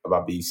brand,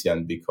 about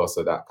BCN, because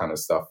of that kind of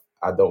stuff.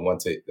 I don't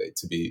want it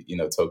to be,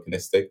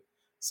 tokenistic.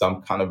 So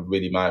I'm kind of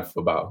really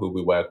mindful about who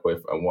we work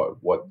with and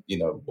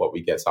what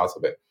we get out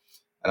of it.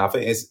 And I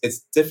think it's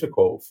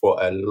difficult for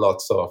a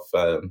lot of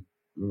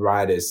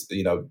riders,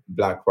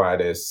 Black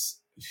riders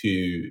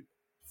who,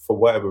 for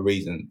whatever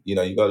reason, you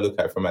got to look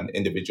at it from an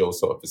individual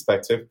sort of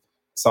perspective.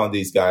 Some of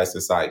these guys,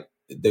 it's like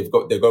they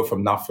go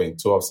from nothing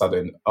to all of a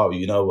sudden, oh,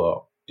 you know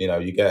what?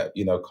 You get,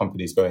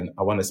 companies going,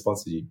 I want to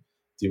sponsor you.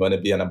 Do you want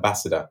to be an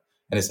ambassador?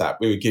 And it's like,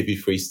 we would give you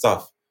free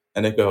stuff.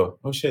 And they go,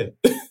 oh shit,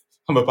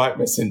 I'm a bike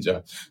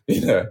messenger,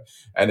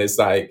 and it's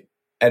like,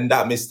 and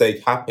that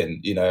mistake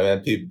happened,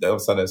 and people all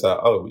of a sudden it's like,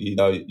 oh,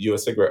 you're a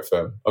cigarette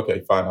firm.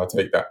 Okay, fine, I'll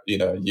take that.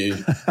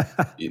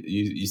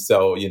 You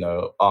sell,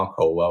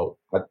 alcohol. Well,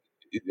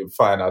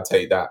 fine, I'll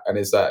take that. And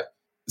it's like,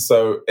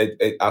 so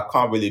I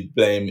can't really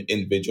blame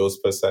individuals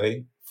per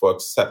se for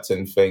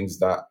accepting things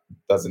that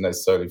doesn't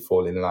necessarily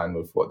fall in line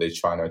with what they're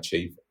trying to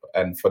achieve.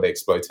 And for the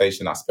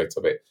exploitation aspect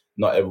of it,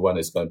 not everyone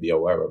is going to be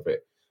aware of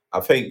it. I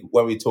think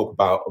when we talk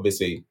about,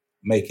 obviously,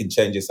 making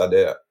changes at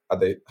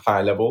the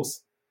higher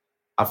levels,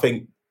 I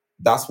think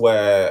that's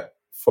where,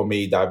 for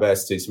me,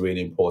 diversity is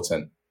really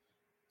important.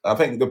 I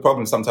think the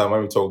problem sometimes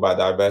when we talk about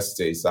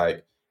diversity is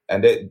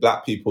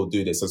Black people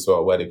do this as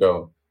well, where they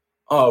go,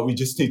 oh, we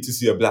just need to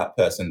see a Black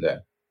person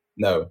there.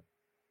 No,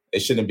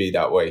 it shouldn't be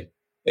that way.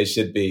 It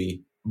should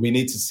be, we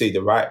need to see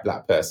the right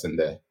Black person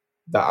there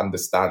that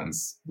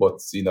understands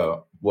what's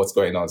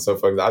going on. So,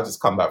 for example, I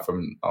just come back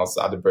I was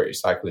at the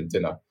British Cycling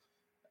Dinner.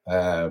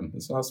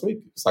 It's last week.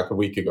 It's like a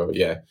week ago,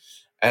 yeah.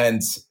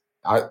 And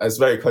I was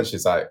very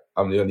conscious.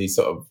 I'm the only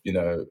sort of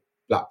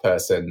Black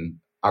person.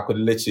 I could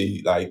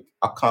literally I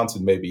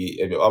counted maybe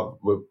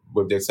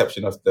with the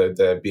exception of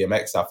the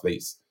BMX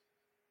athletes,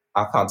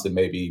 I counted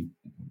maybe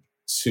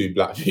 2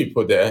 Black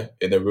people there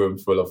in a room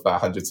full of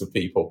hundreds of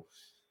people.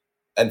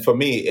 And for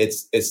me,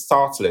 it's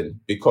startling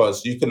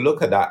because you can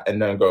look at that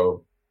and then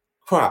go,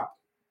 crap,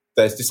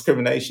 there's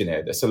discrimination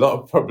here. There's a lot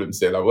of problems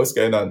here. Like, what's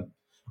going on?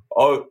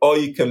 Or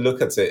you can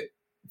look at it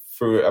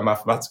through a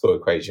mathematical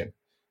equation.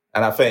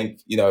 And I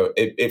think,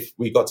 if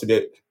we got to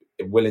be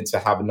willing to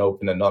have an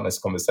open and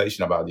honest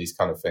conversation about these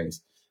kind of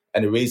things,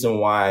 and the reason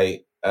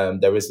why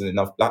there isn't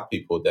enough Black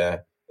people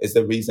there is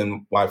the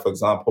reason why, for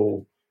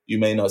example, you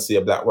may not see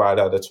a Black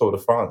rider at the Tour de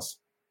France.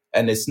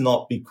 And it's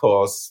not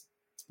because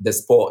the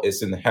sport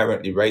is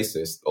inherently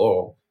racist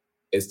or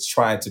is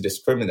trying to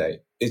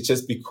discriminate. It's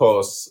just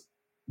because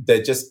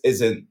there just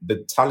isn't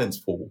the talent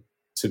pool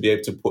to be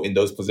able to put in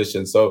those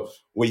positions. So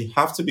we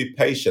have to be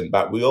patient,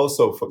 but we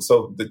also,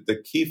 so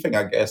the key thing,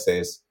 I guess,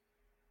 is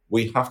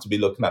we have to be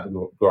looking at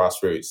the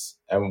grassroots.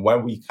 And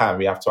when we can,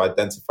 we have to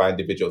identify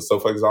individuals. So,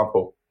 for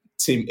example,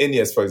 Team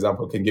Ineos, for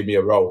example, can give me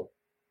a role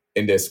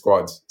in their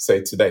squad,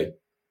 say today,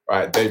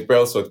 right? Dave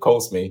Brailsford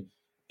calls me.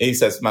 He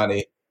says,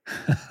 Manny,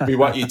 we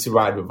want you to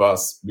ride with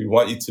us. We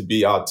want you to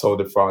be our Tour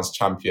de France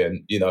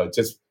champion.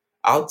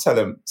 I'll tell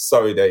him,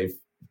 sorry, Dave,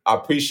 I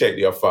appreciate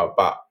the offer,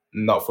 but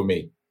not for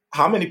me.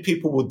 How many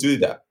people will do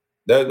that?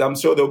 I'm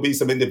sure there'll be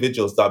some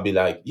individuals that'll be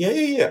like,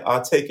 yeah,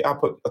 I'll take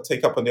up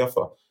on the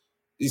offer.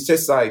 It's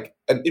just like,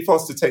 and if I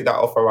was to take that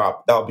offer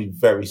up, that would be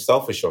very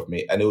selfish of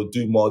me, and it would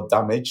do more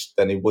damage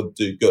than it would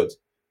do good.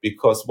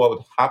 Because what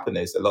would happen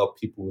is a lot of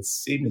people would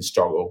see me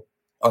struggle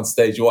on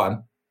stage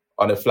 1,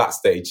 on a flat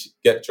stage,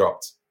 get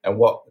dropped.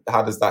 And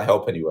how does that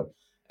help anyone?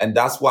 And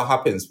that's what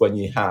happens when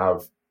you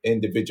have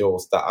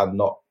individuals that are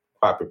not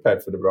quite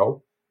prepared for the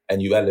role,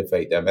 and you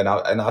elevate them. And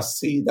I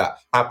see that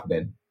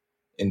happening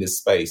in this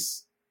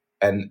space.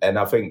 And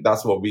I think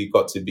that's what we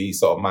got to be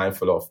sort of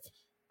mindful of.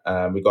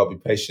 We got to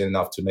be patient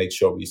enough to make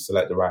sure we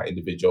select the right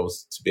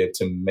individuals to be able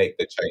to make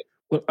the change.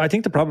 Well, I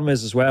think the problem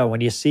is as well,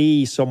 when you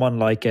see someone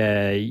like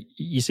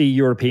you see a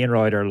European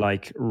rider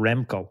like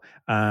Remco,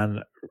 and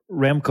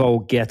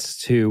Remco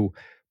gets to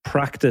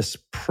practice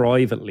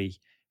privately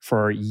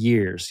for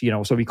years,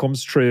 so he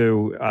comes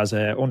through as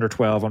a under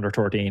 12, under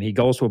 13, he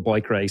goes to a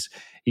bike race,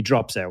 he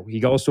drops out. He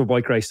goes to a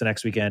bike race the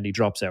next weekend, he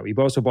drops out. He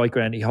goes to a bike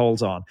race, he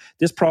holds on.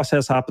 This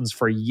process happens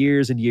for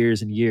years and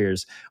years and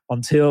years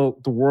until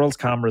the world's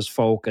cameras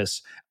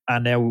focus,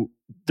 and now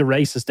the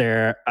race is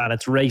there and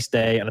it's race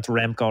day and it's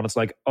Remco, and it's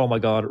like, oh my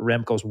God,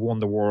 Remco's won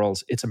the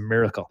Worlds. It's a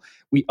miracle.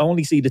 We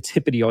only see the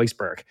tip of the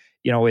iceberg.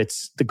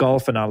 It's the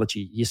golf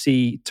analogy. You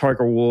see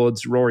Tiger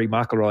Woods, Rory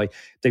McIlroy,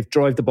 they've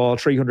drive the ball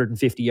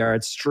 350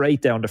 yards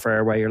straight down the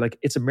fairway. You're like,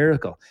 it's a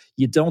miracle.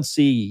 You don't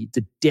see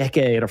the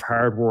decade of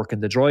hard work in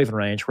the driving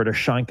range where they're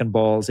shanking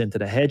balls into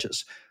the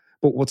hedges.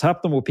 But what's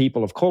happening with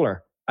people of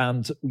colour,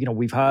 and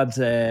we've had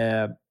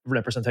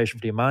representation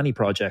for the Amani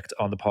Project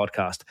on the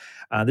podcast,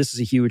 and this is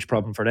a huge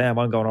problem for them.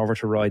 I'm going over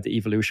to ride the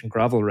Evolution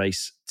gravel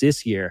race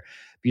this year,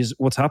 because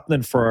what's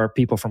happening for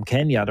people from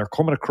Kenya, they're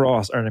coming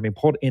across or they're being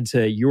put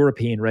into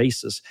European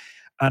races,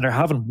 and they're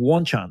having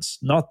one chance,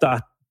 not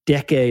that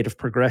decade of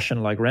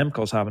progression like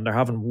Remco's having. They're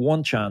having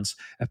one chance,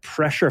 a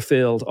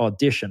pressure-filled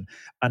audition,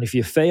 and if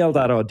you fail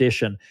that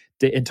audition,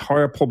 the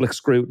entire public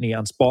scrutiny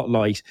and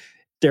spotlight,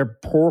 their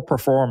poor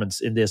performance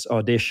in this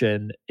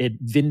audition, it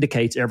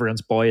vindicates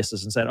everyone's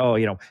biases and said,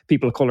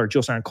 people of colour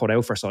just aren't cut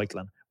out for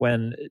cycling,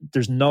 when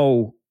there's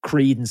no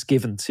credence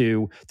given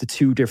to the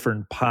two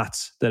different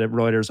paths that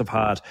riders have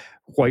had,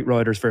 white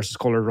riders versus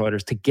coloured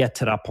riders, to get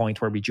to that point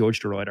where we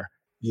judge the rider.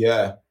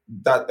 Yeah,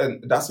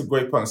 that's a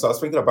great point. So I was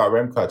thinking about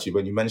Remco actually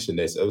when you mentioned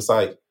this. It was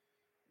like,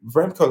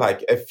 Remco,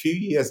 like a few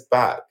years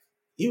back,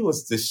 he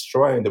was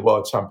destroying the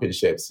World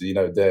Championships, the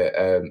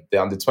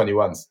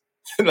under-21s.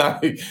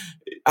 Like,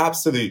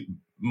 absolute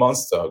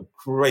monster,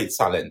 great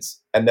talent.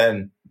 And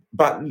then,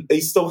 but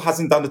he still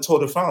hasn't done the Tour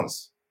de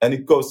France. And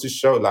it goes to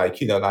show, am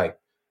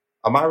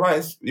I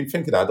right in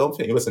thinking that? I don't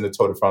think he was in the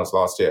Tour de France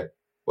last year.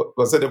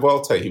 Was it the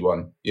Vuelta he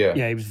won? Yeah.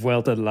 Yeah, he was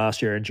Vuelta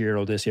last year and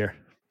Giro this year.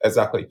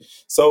 Exactly.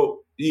 So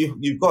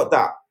you've got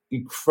that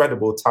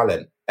incredible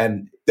talent,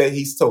 and then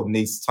he still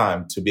needs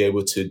time to be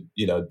able to,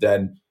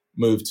 then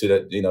move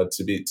to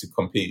to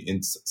compete in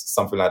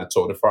something like the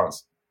Tour de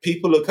France.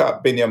 People look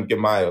at Binyam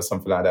Girmay or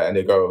something like that and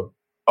they go,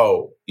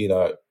 oh,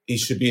 he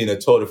should be in the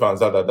Tour de France,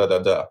 da, da, da, da,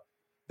 da.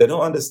 They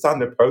don't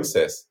understand the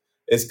process.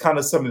 It's kind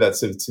of similar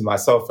to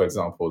myself, for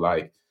example.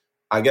 Like,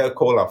 I get a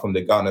call out from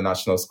the Ghana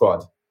national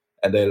squad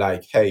and they're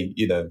like, hey,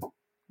 we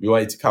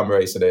want you to come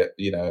race at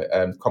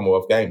the,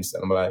 Commonwealth Games.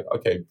 And I'm like,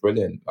 okay,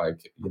 brilliant. Like,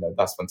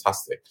 that's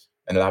fantastic.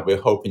 And they're like, we're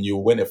hoping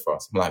you'll win it for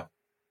us. I'm like,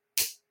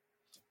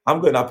 I'm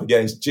going up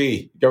against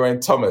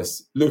Geraint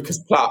Thomas,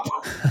 Lucas Plapp.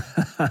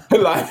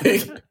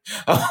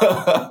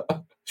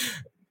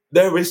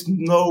 There is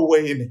no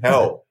way in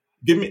hell.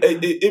 Even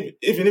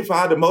if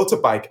I had a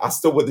motorbike, I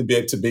still wouldn't be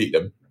able to beat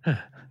them.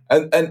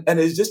 And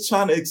it's just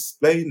trying to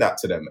explain that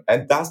to them.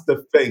 And that's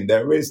the thing.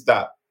 There is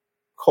that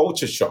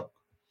culture shock.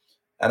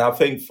 And I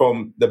think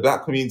from the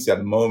Black community at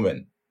the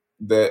moment,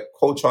 the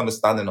cultural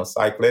understanding of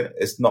cycling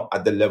is not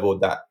at the level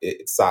that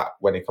it's at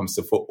when it comes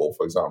to football,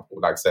 for example.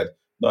 Like I said,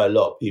 not a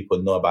lot of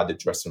people know about the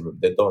dressing room.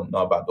 They don't know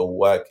about the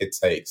work it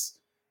takes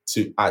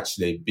to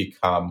actually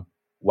become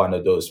one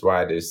of those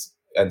riders.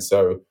 And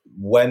so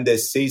when they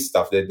see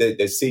stuff,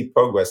 they see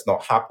progress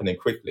not happening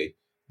quickly,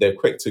 they're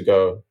quick to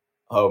go,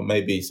 oh,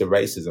 maybe it's a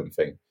racism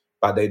thing.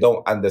 But they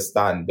don't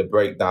understand the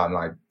breakdown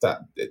like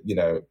that.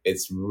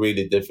 It's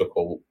really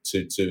difficult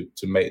to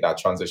make that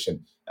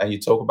transition. And you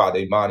talk about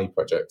the Amani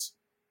project.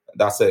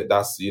 That's a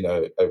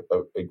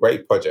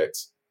great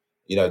project.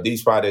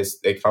 These riders,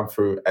 they come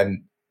through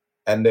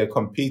and they're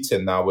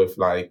competing now with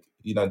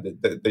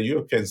the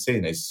European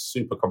scene is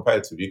super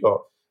competitive. You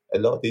got a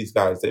lot of these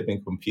guys, they've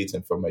been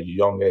competing from a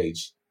young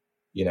age,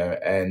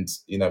 and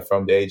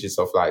from the ages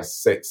of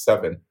 6,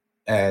 7.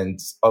 And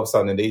all of a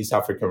sudden, these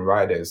African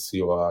riders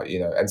who are,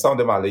 and some of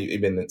them are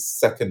even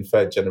second,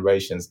 third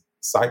generations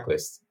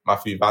cyclists.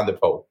 Mathieu van der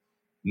Poel,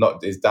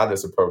 not his dad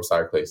is a pro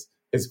cyclist.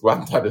 His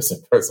granddad is a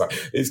pro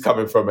cyclist. He's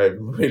coming from a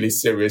really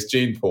serious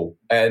gene pool.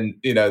 And,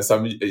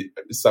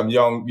 some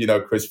young,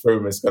 Chris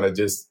Froome is going to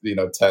just,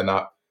 turn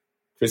up.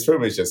 Chris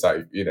Froome is just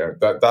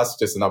that's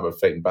just another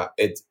thing. But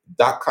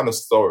that kind of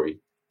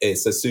story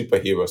is a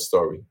superhero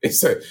story.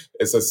 It's a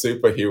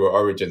superhero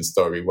origin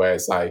story where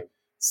it's like,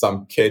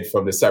 some kid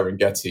from the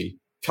Serengeti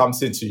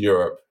comes into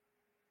Europe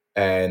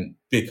and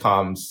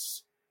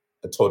becomes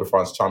a Tour de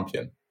France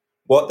champion.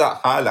 What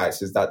that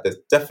highlights is that there's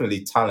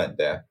definitely talent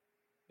there.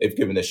 If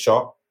given a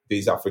shot,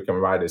 these African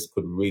riders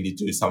could really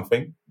do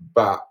something.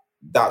 But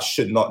that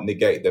should not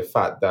negate the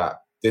fact that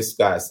this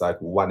guy is like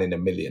 1 in a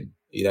million.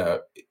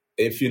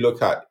 If you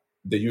look at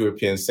the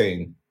European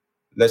scene,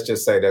 let's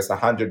just say there's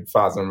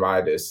 100,000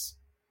 riders.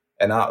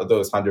 And out of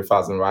those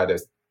 100,000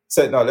 riders,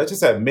 let's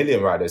just say 1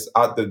 million riders.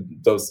 Out of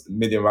those 1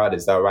 million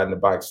riders that are riding the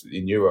bikes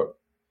in Europe,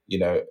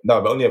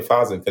 but only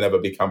 1,000 can ever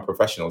become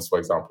professionals, for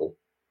example.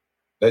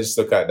 Let's just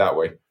look at it that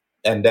way.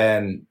 And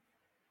then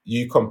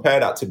you compare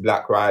that to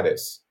black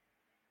riders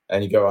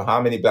and you go, well,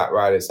 how many black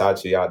riders are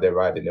actually out there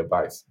riding their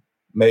bikes?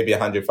 Maybe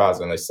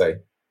 100,000, let's say.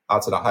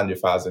 Out of that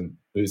 100,000,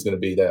 who's going to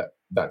be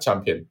that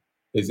champion?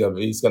 Who's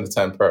going to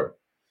turn pro?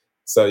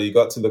 So you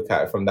got to look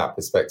at it from that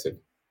perspective,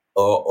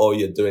 or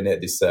you're doing it a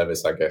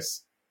disservice, I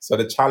guess. So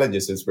the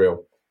challenges is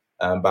real.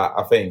 But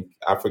I think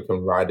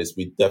African riders,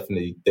 we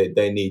definitely,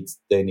 they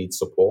need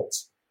support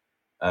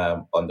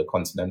on the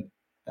continent.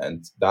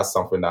 And that's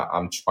something that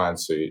I'm trying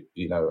to,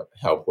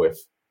 help with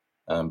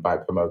by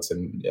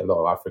promoting a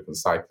lot of African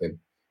cycling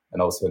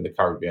and also in the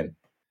Caribbean.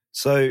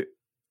 So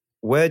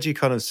where do you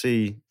kind of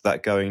see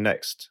that going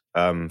next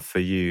for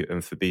you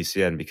and for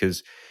BCN?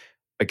 Because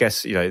I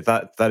guess,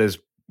 that is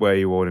where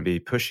you want to be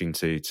pushing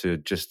to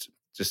just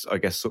I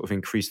guess, sort of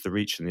increase the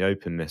reach and the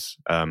openness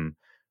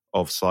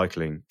of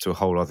cycling to a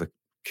whole other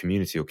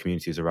community or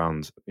communities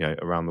around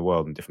the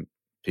world and different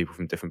people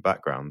from different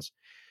backgrounds.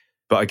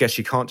 But I guess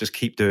you can't just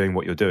keep doing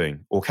what you're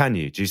doing, or can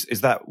you?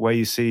 Is that where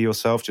you see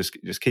yourself?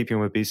 Just keeping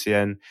on with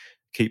BCN,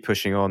 keep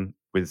pushing on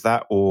with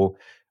that, or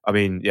I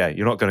mean, yeah,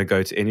 you're not going to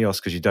go to Ineos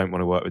because you don't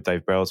want to work with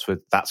Dave Brailsford.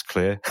 That's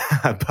clear.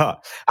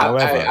 But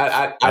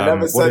however, I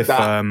never said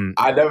that.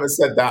 I never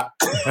said that.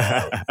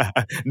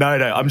 No,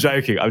 I'm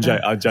joking. I'm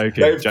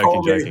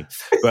joking.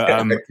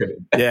 But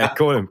yeah,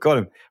 call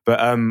him.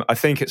 But I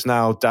think it's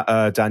now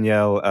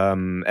Danielle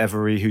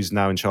Every who's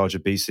now in charge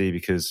of BC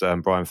because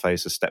Brian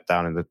Face has stepped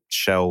down in the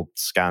Shell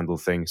scandal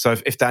thing. So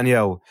if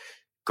Danielle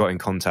got in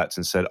contact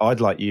and said, "I'd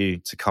like you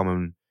to come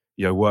and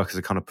work as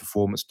a kind of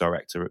performance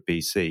director at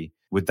BC,"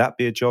 would that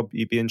be a job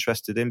you'd be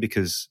interested in?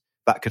 Because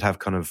that could have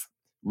kind of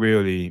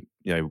really,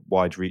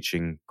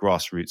 wide-reaching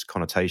grassroots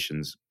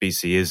connotations.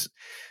 BC is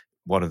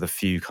one of the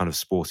few kind of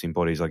sporting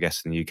bodies, I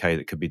guess, in the UK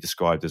that could be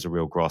described as a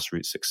real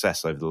grassroots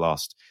success over the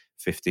last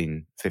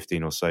 15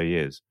 or so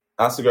years.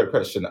 That's a great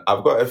question.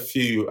 I've got a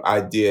few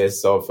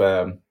ideas of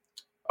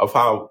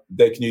how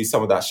they can use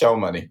some of that Shell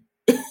money.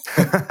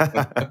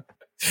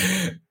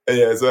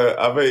 Yeah, so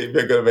I think if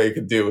you're going to make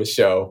a deal with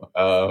Shell,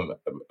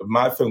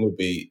 my thing would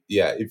be,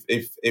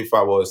 if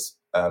I was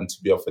to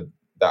be offered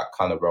that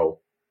kind of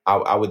role,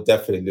 I would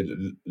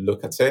definitely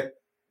look at it.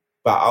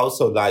 But I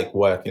also like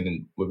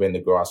working within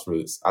the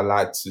grassroots. I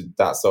like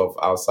that sort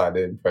of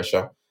outside-in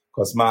pressure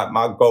because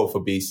my goal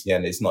for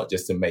BCN is not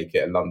just to make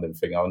it a London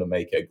thing. I want to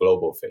make it a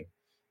global thing.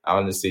 I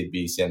want to see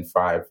BCN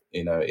thrive,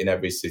 in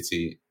every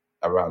city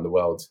around the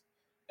world.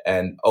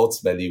 And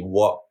ultimately,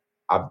 what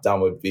I've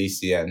done with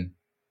BCN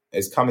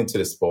is come into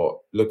the sport,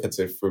 look at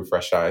it through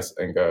fresh eyes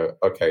and go,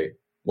 okay,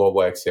 what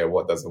works here?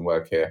 What doesn't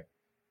work here?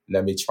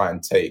 Let me try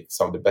and take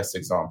some of the best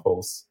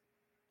examples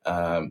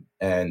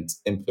and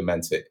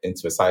implement it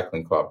into a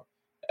cycling club.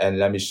 And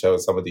let me show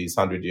some of these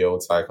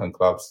 100-year-old cycling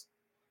clubs,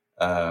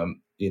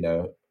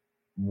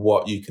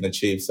 what you can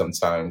achieve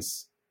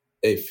sometimes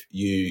if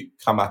you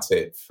come at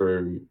it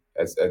through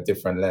a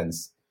different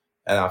lens.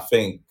 And I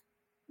think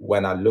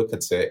when I look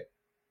at it,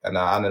 and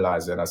I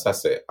analyze it and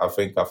assess it, I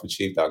think I've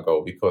achieved that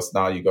goal because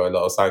now you got a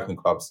lot of cycling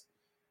clubs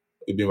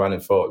who've been running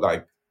for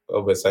like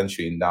over a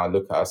century. Now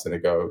look at us and they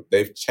go,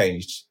 they've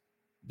changed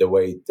the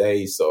way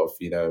they sort of,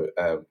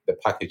 the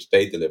package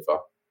they deliver.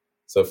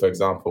 So for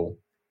example,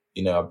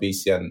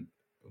 BCN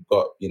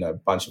got, a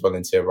bunch of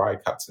volunteer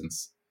ride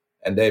captains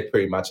and they're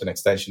pretty much an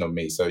extension of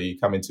me. So you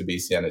come into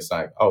BCN, it's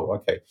like, oh,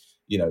 okay,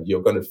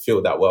 you're going to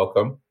feel that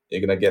welcome.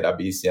 You're going to get that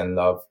BCN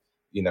love.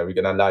 We're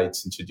going to allow you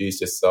to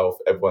introduce yourself.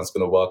 Everyone's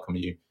going to welcome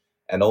you.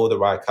 And all the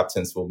ride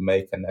captains will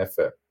make an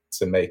effort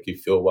to make you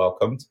feel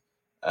welcomed,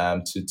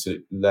 to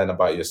learn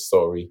about your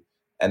story.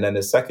 And then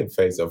the second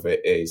phase of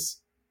it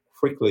is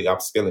quickly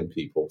upskilling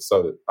people.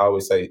 So I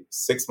always say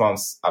 6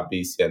 months at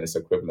BCN is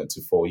equivalent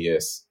to 4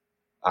 years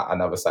at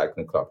another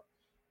cycling club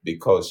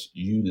because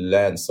you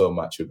learn so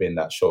much within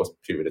that short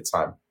period of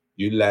time.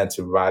 You learn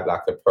to ride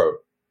like a pro.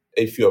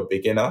 If you're a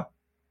beginner,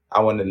 I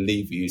want to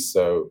leave you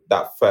so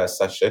that first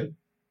session,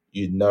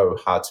 you know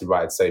how to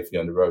ride safely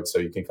on the road so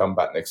you can come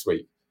back next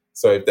week.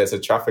 So if there's a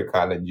traffic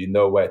island, you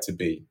know where to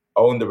be.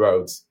 Own the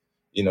roads,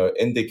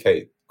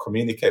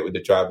 communicate with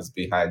the drivers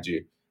behind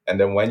you. And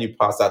then when you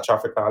pass that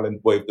traffic island,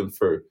 wave them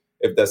through.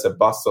 If there's a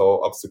bus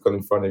or obstacle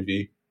in front of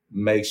you,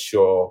 make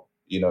sure,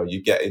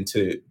 you get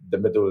into the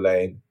middle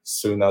lane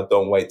sooner.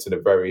 Don't wait to the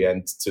very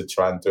end to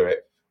try and do it.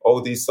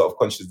 All these sort of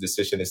conscious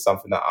decision is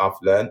something that I've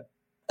learned.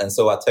 And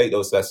so I take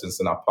those lessons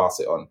and I pass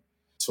it on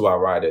to our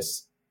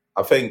riders.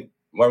 I think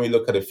when we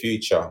look at the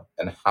future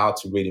and how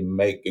to really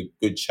make a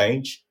good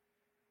change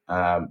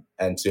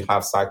and to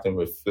have cycling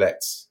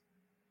reflect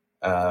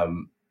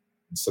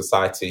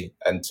society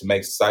and to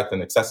make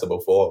cycling accessible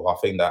for all, I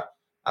think that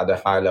at a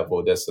high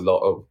level, there's a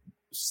lot of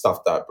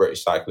stuff that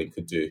British cycling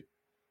could do.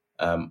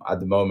 At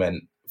the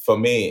moment, for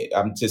me,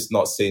 I'm just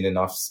not seeing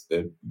enough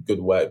good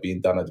work being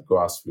done at the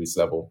grassroots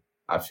level.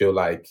 I feel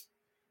like,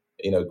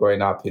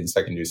 growing up in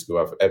secondary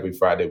school, every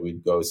Friday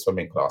we'd go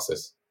swimming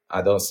classes.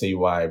 I don't see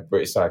why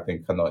British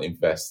cycling cannot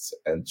invest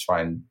and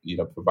try and,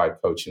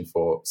 provide coaching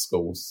for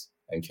schools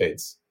and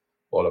kids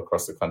all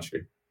across the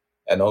country.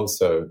 and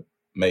also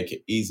make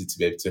it easy to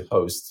be able to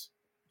host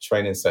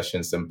training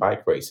sessions and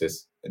bike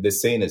races. The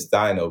scene is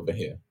dying over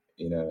here,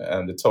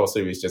 and the tour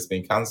series just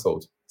been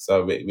cancelled.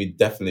 So we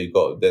definitely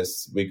got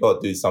this. We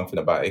got to do something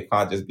about it. It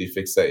can't just be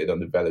fixated on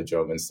the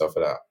velodrome and stuff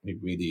like that. We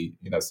really,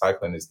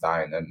 cycling is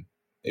dying. And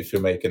if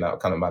you're making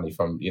that kind of money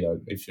from,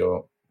 if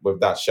you're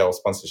with that Shell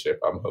sponsorship,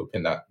 I'm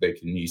hoping that they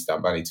can use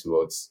that money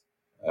towards,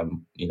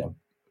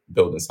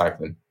 building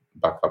cycling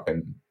back up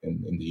in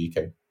the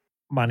UK.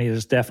 Manny,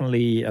 there's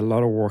definitely a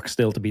lot of work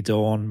still to be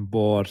done,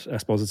 but I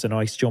suppose it's a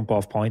nice jump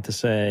off point to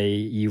say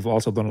you've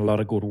also done a lot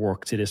of good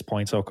work to this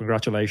point. So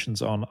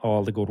congratulations on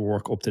all the good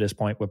work up to this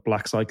point with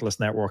Black Cyclist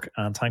Network.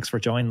 And thanks for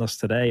joining us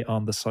today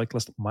on the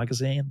Cyclist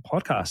Magazine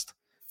podcast.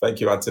 Thank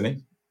you,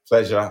 Anthony.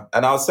 Pleasure.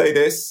 And I'll say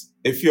this,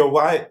 if you're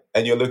white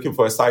and you're looking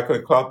for a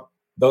cycling club,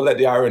 don't let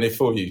the irony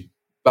fool you.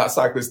 Black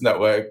Cyclist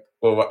Network,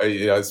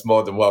 it's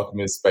more than welcome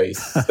in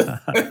space.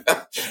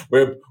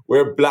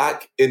 We're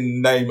black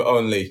in name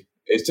only.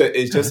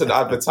 It's just an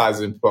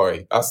advertising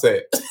ploy. That's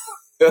it.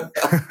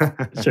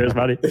 Cheers,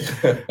 Manny.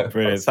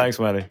 Brilliant. Thanks,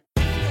 Manny.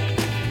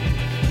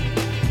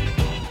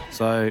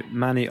 So,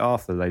 Manny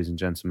Arthur, ladies and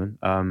gentlemen.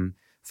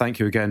 Thank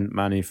you again,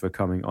 Manny, for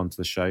coming onto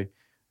the show. I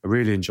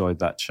really enjoyed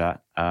that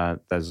chat.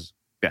 There's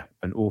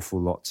an awful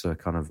lot to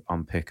kind of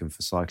unpick, and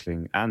for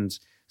cycling and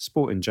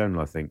sport in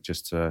general, I think,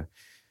 just to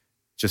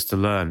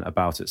learn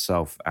about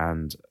itself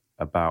and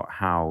about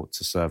how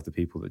to serve the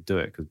people that do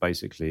it. Because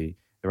basically,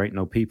 there ain't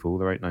no people,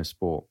 there ain't no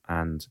sport.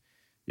 And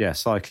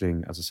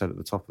cycling, as I said at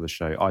the top of the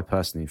show, I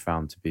personally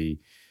found to be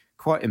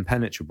quite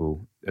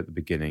impenetrable at the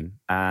beginning.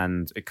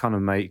 And it kind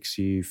of makes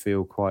you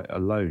feel quite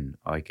alone,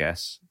 I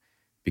guess,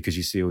 because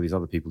you see all these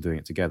other people doing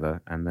it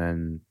together. And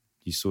then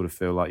you sort of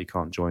feel like you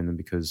can't join them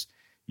because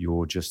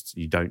you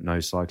don't know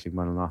cycling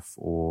well enough,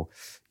 or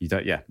you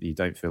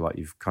don't feel like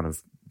you've kind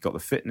of got the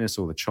fitness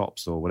or the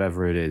chops or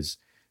whatever it is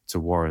to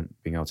warrant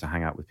being able to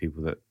hang out with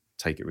people that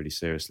take it really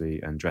seriously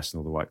and dress in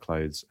all the right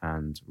clothes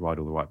and ride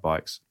all the right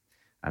bikes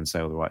and say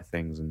all the right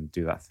things and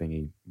do that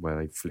thingy where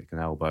they flick an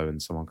elbow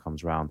and someone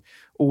comes around.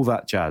 All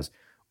that jazz,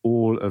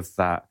 all of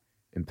that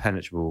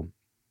impenetrable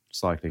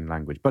cycling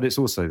language. But it's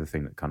also the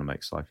thing that kind of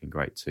makes cycling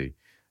great too.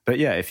 But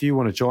if you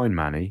want to join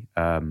Manny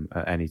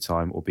at any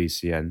time, or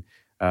BCN,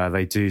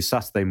 they do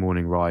Saturday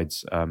morning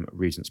rides at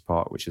Regent's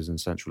Park, which is in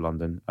central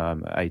London, at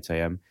 8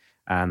 a.m.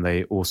 And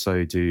they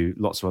also do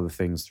lots of other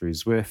things through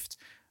Zwift.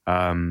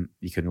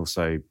 You can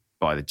also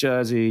buy the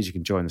jerseys, you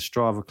can join the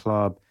Strava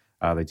Club.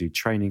 They do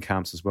training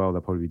camps as well.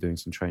 They'll probably be doing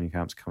some training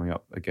camps coming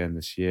up again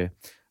this year.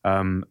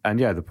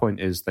 The point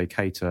is they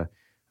cater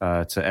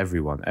to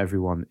everyone.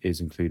 Everyone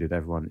is included,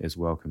 everyone is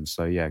welcome.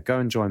 So go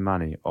and join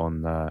Manny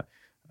on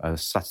a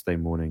Saturday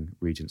morning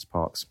Regent's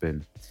Park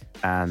spin.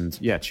 And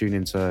tune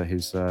into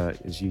his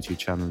YouTube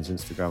channel and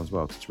his Instagram as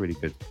well, because it's really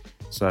good.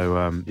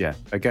 So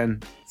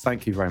again,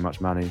 thank you very much,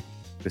 Manny.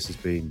 This has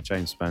been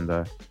James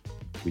Spender.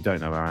 We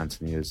don't know where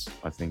Anthony is.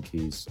 I think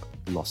he's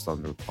lost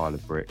under a pile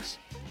of bricks.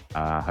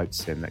 Hope to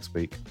see him next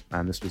week.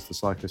 And this was the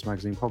Cyclist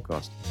Magazine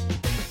podcast.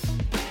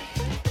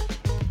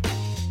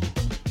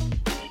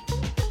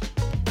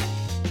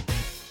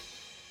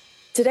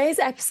 Today's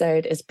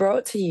episode is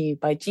brought to you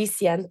by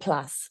GCN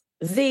Plus,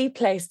 the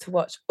place to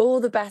watch all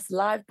the best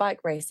live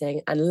bike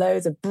racing and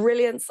loads of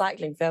brilliant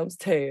cycling films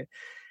too.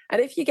 And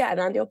if you get an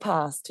annual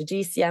pass to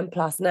GCN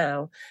Plus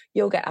now,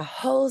 you'll get a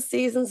whole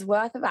season's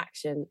worth of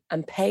action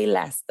and pay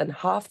less than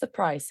half the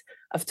price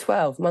of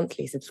 12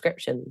 monthly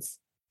subscriptions.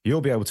 You'll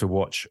be able to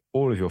watch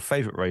all of your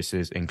favourite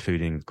races,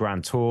 including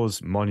Grand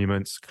Tours,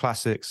 Monuments,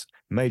 Classics,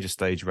 Major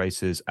Stage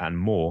races, and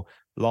more,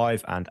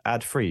 live and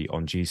ad-free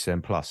on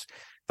GCN Plus.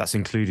 That's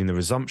including the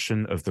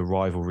resumption of the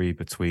rivalry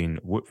between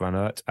Wout van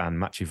Aert and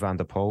Mathieu van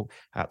der Poel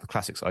at the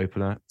Classics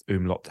opener,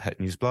 Umlaut Het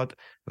Nieuwsblad.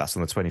 That's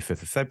on the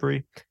 25th of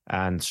February.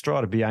 And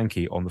Strade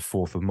Bianche on the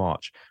 4th of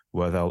March,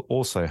 where they'll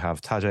also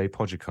have Tadej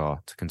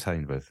Pogačar to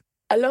contend with.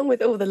 Along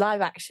with all the live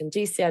action,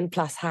 GCN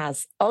Plus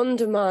has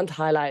on-demand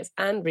highlights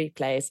and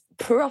replays,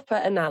 proper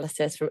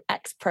analysis from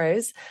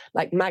ex-pros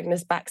like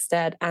Magnus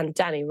Backstedt and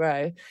Danny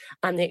Rowe,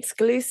 and the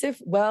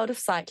exclusive World of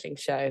Cycling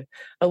show,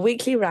 a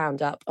weekly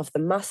roundup of the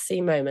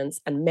must-see moments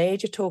and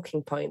major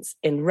talking points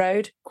in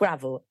road,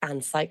 gravel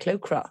and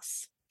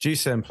cyclocross.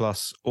 GCN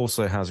Plus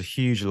also has a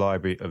huge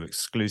library of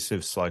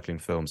exclusive cycling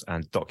films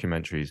and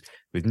documentaries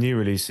with new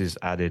releases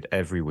added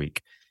every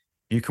week.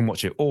 You can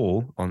watch it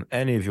all on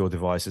any of your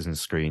devices and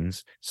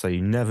screens, so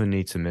you never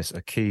need to miss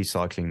a key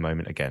cycling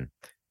moment again.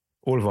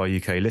 All of our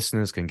UK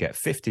listeners can get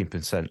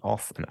 15%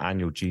 off an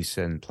annual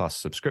GCN Plus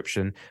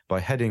subscription by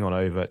heading on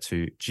over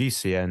to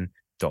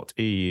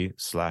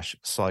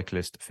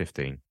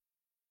gcn.eu/cyclist15.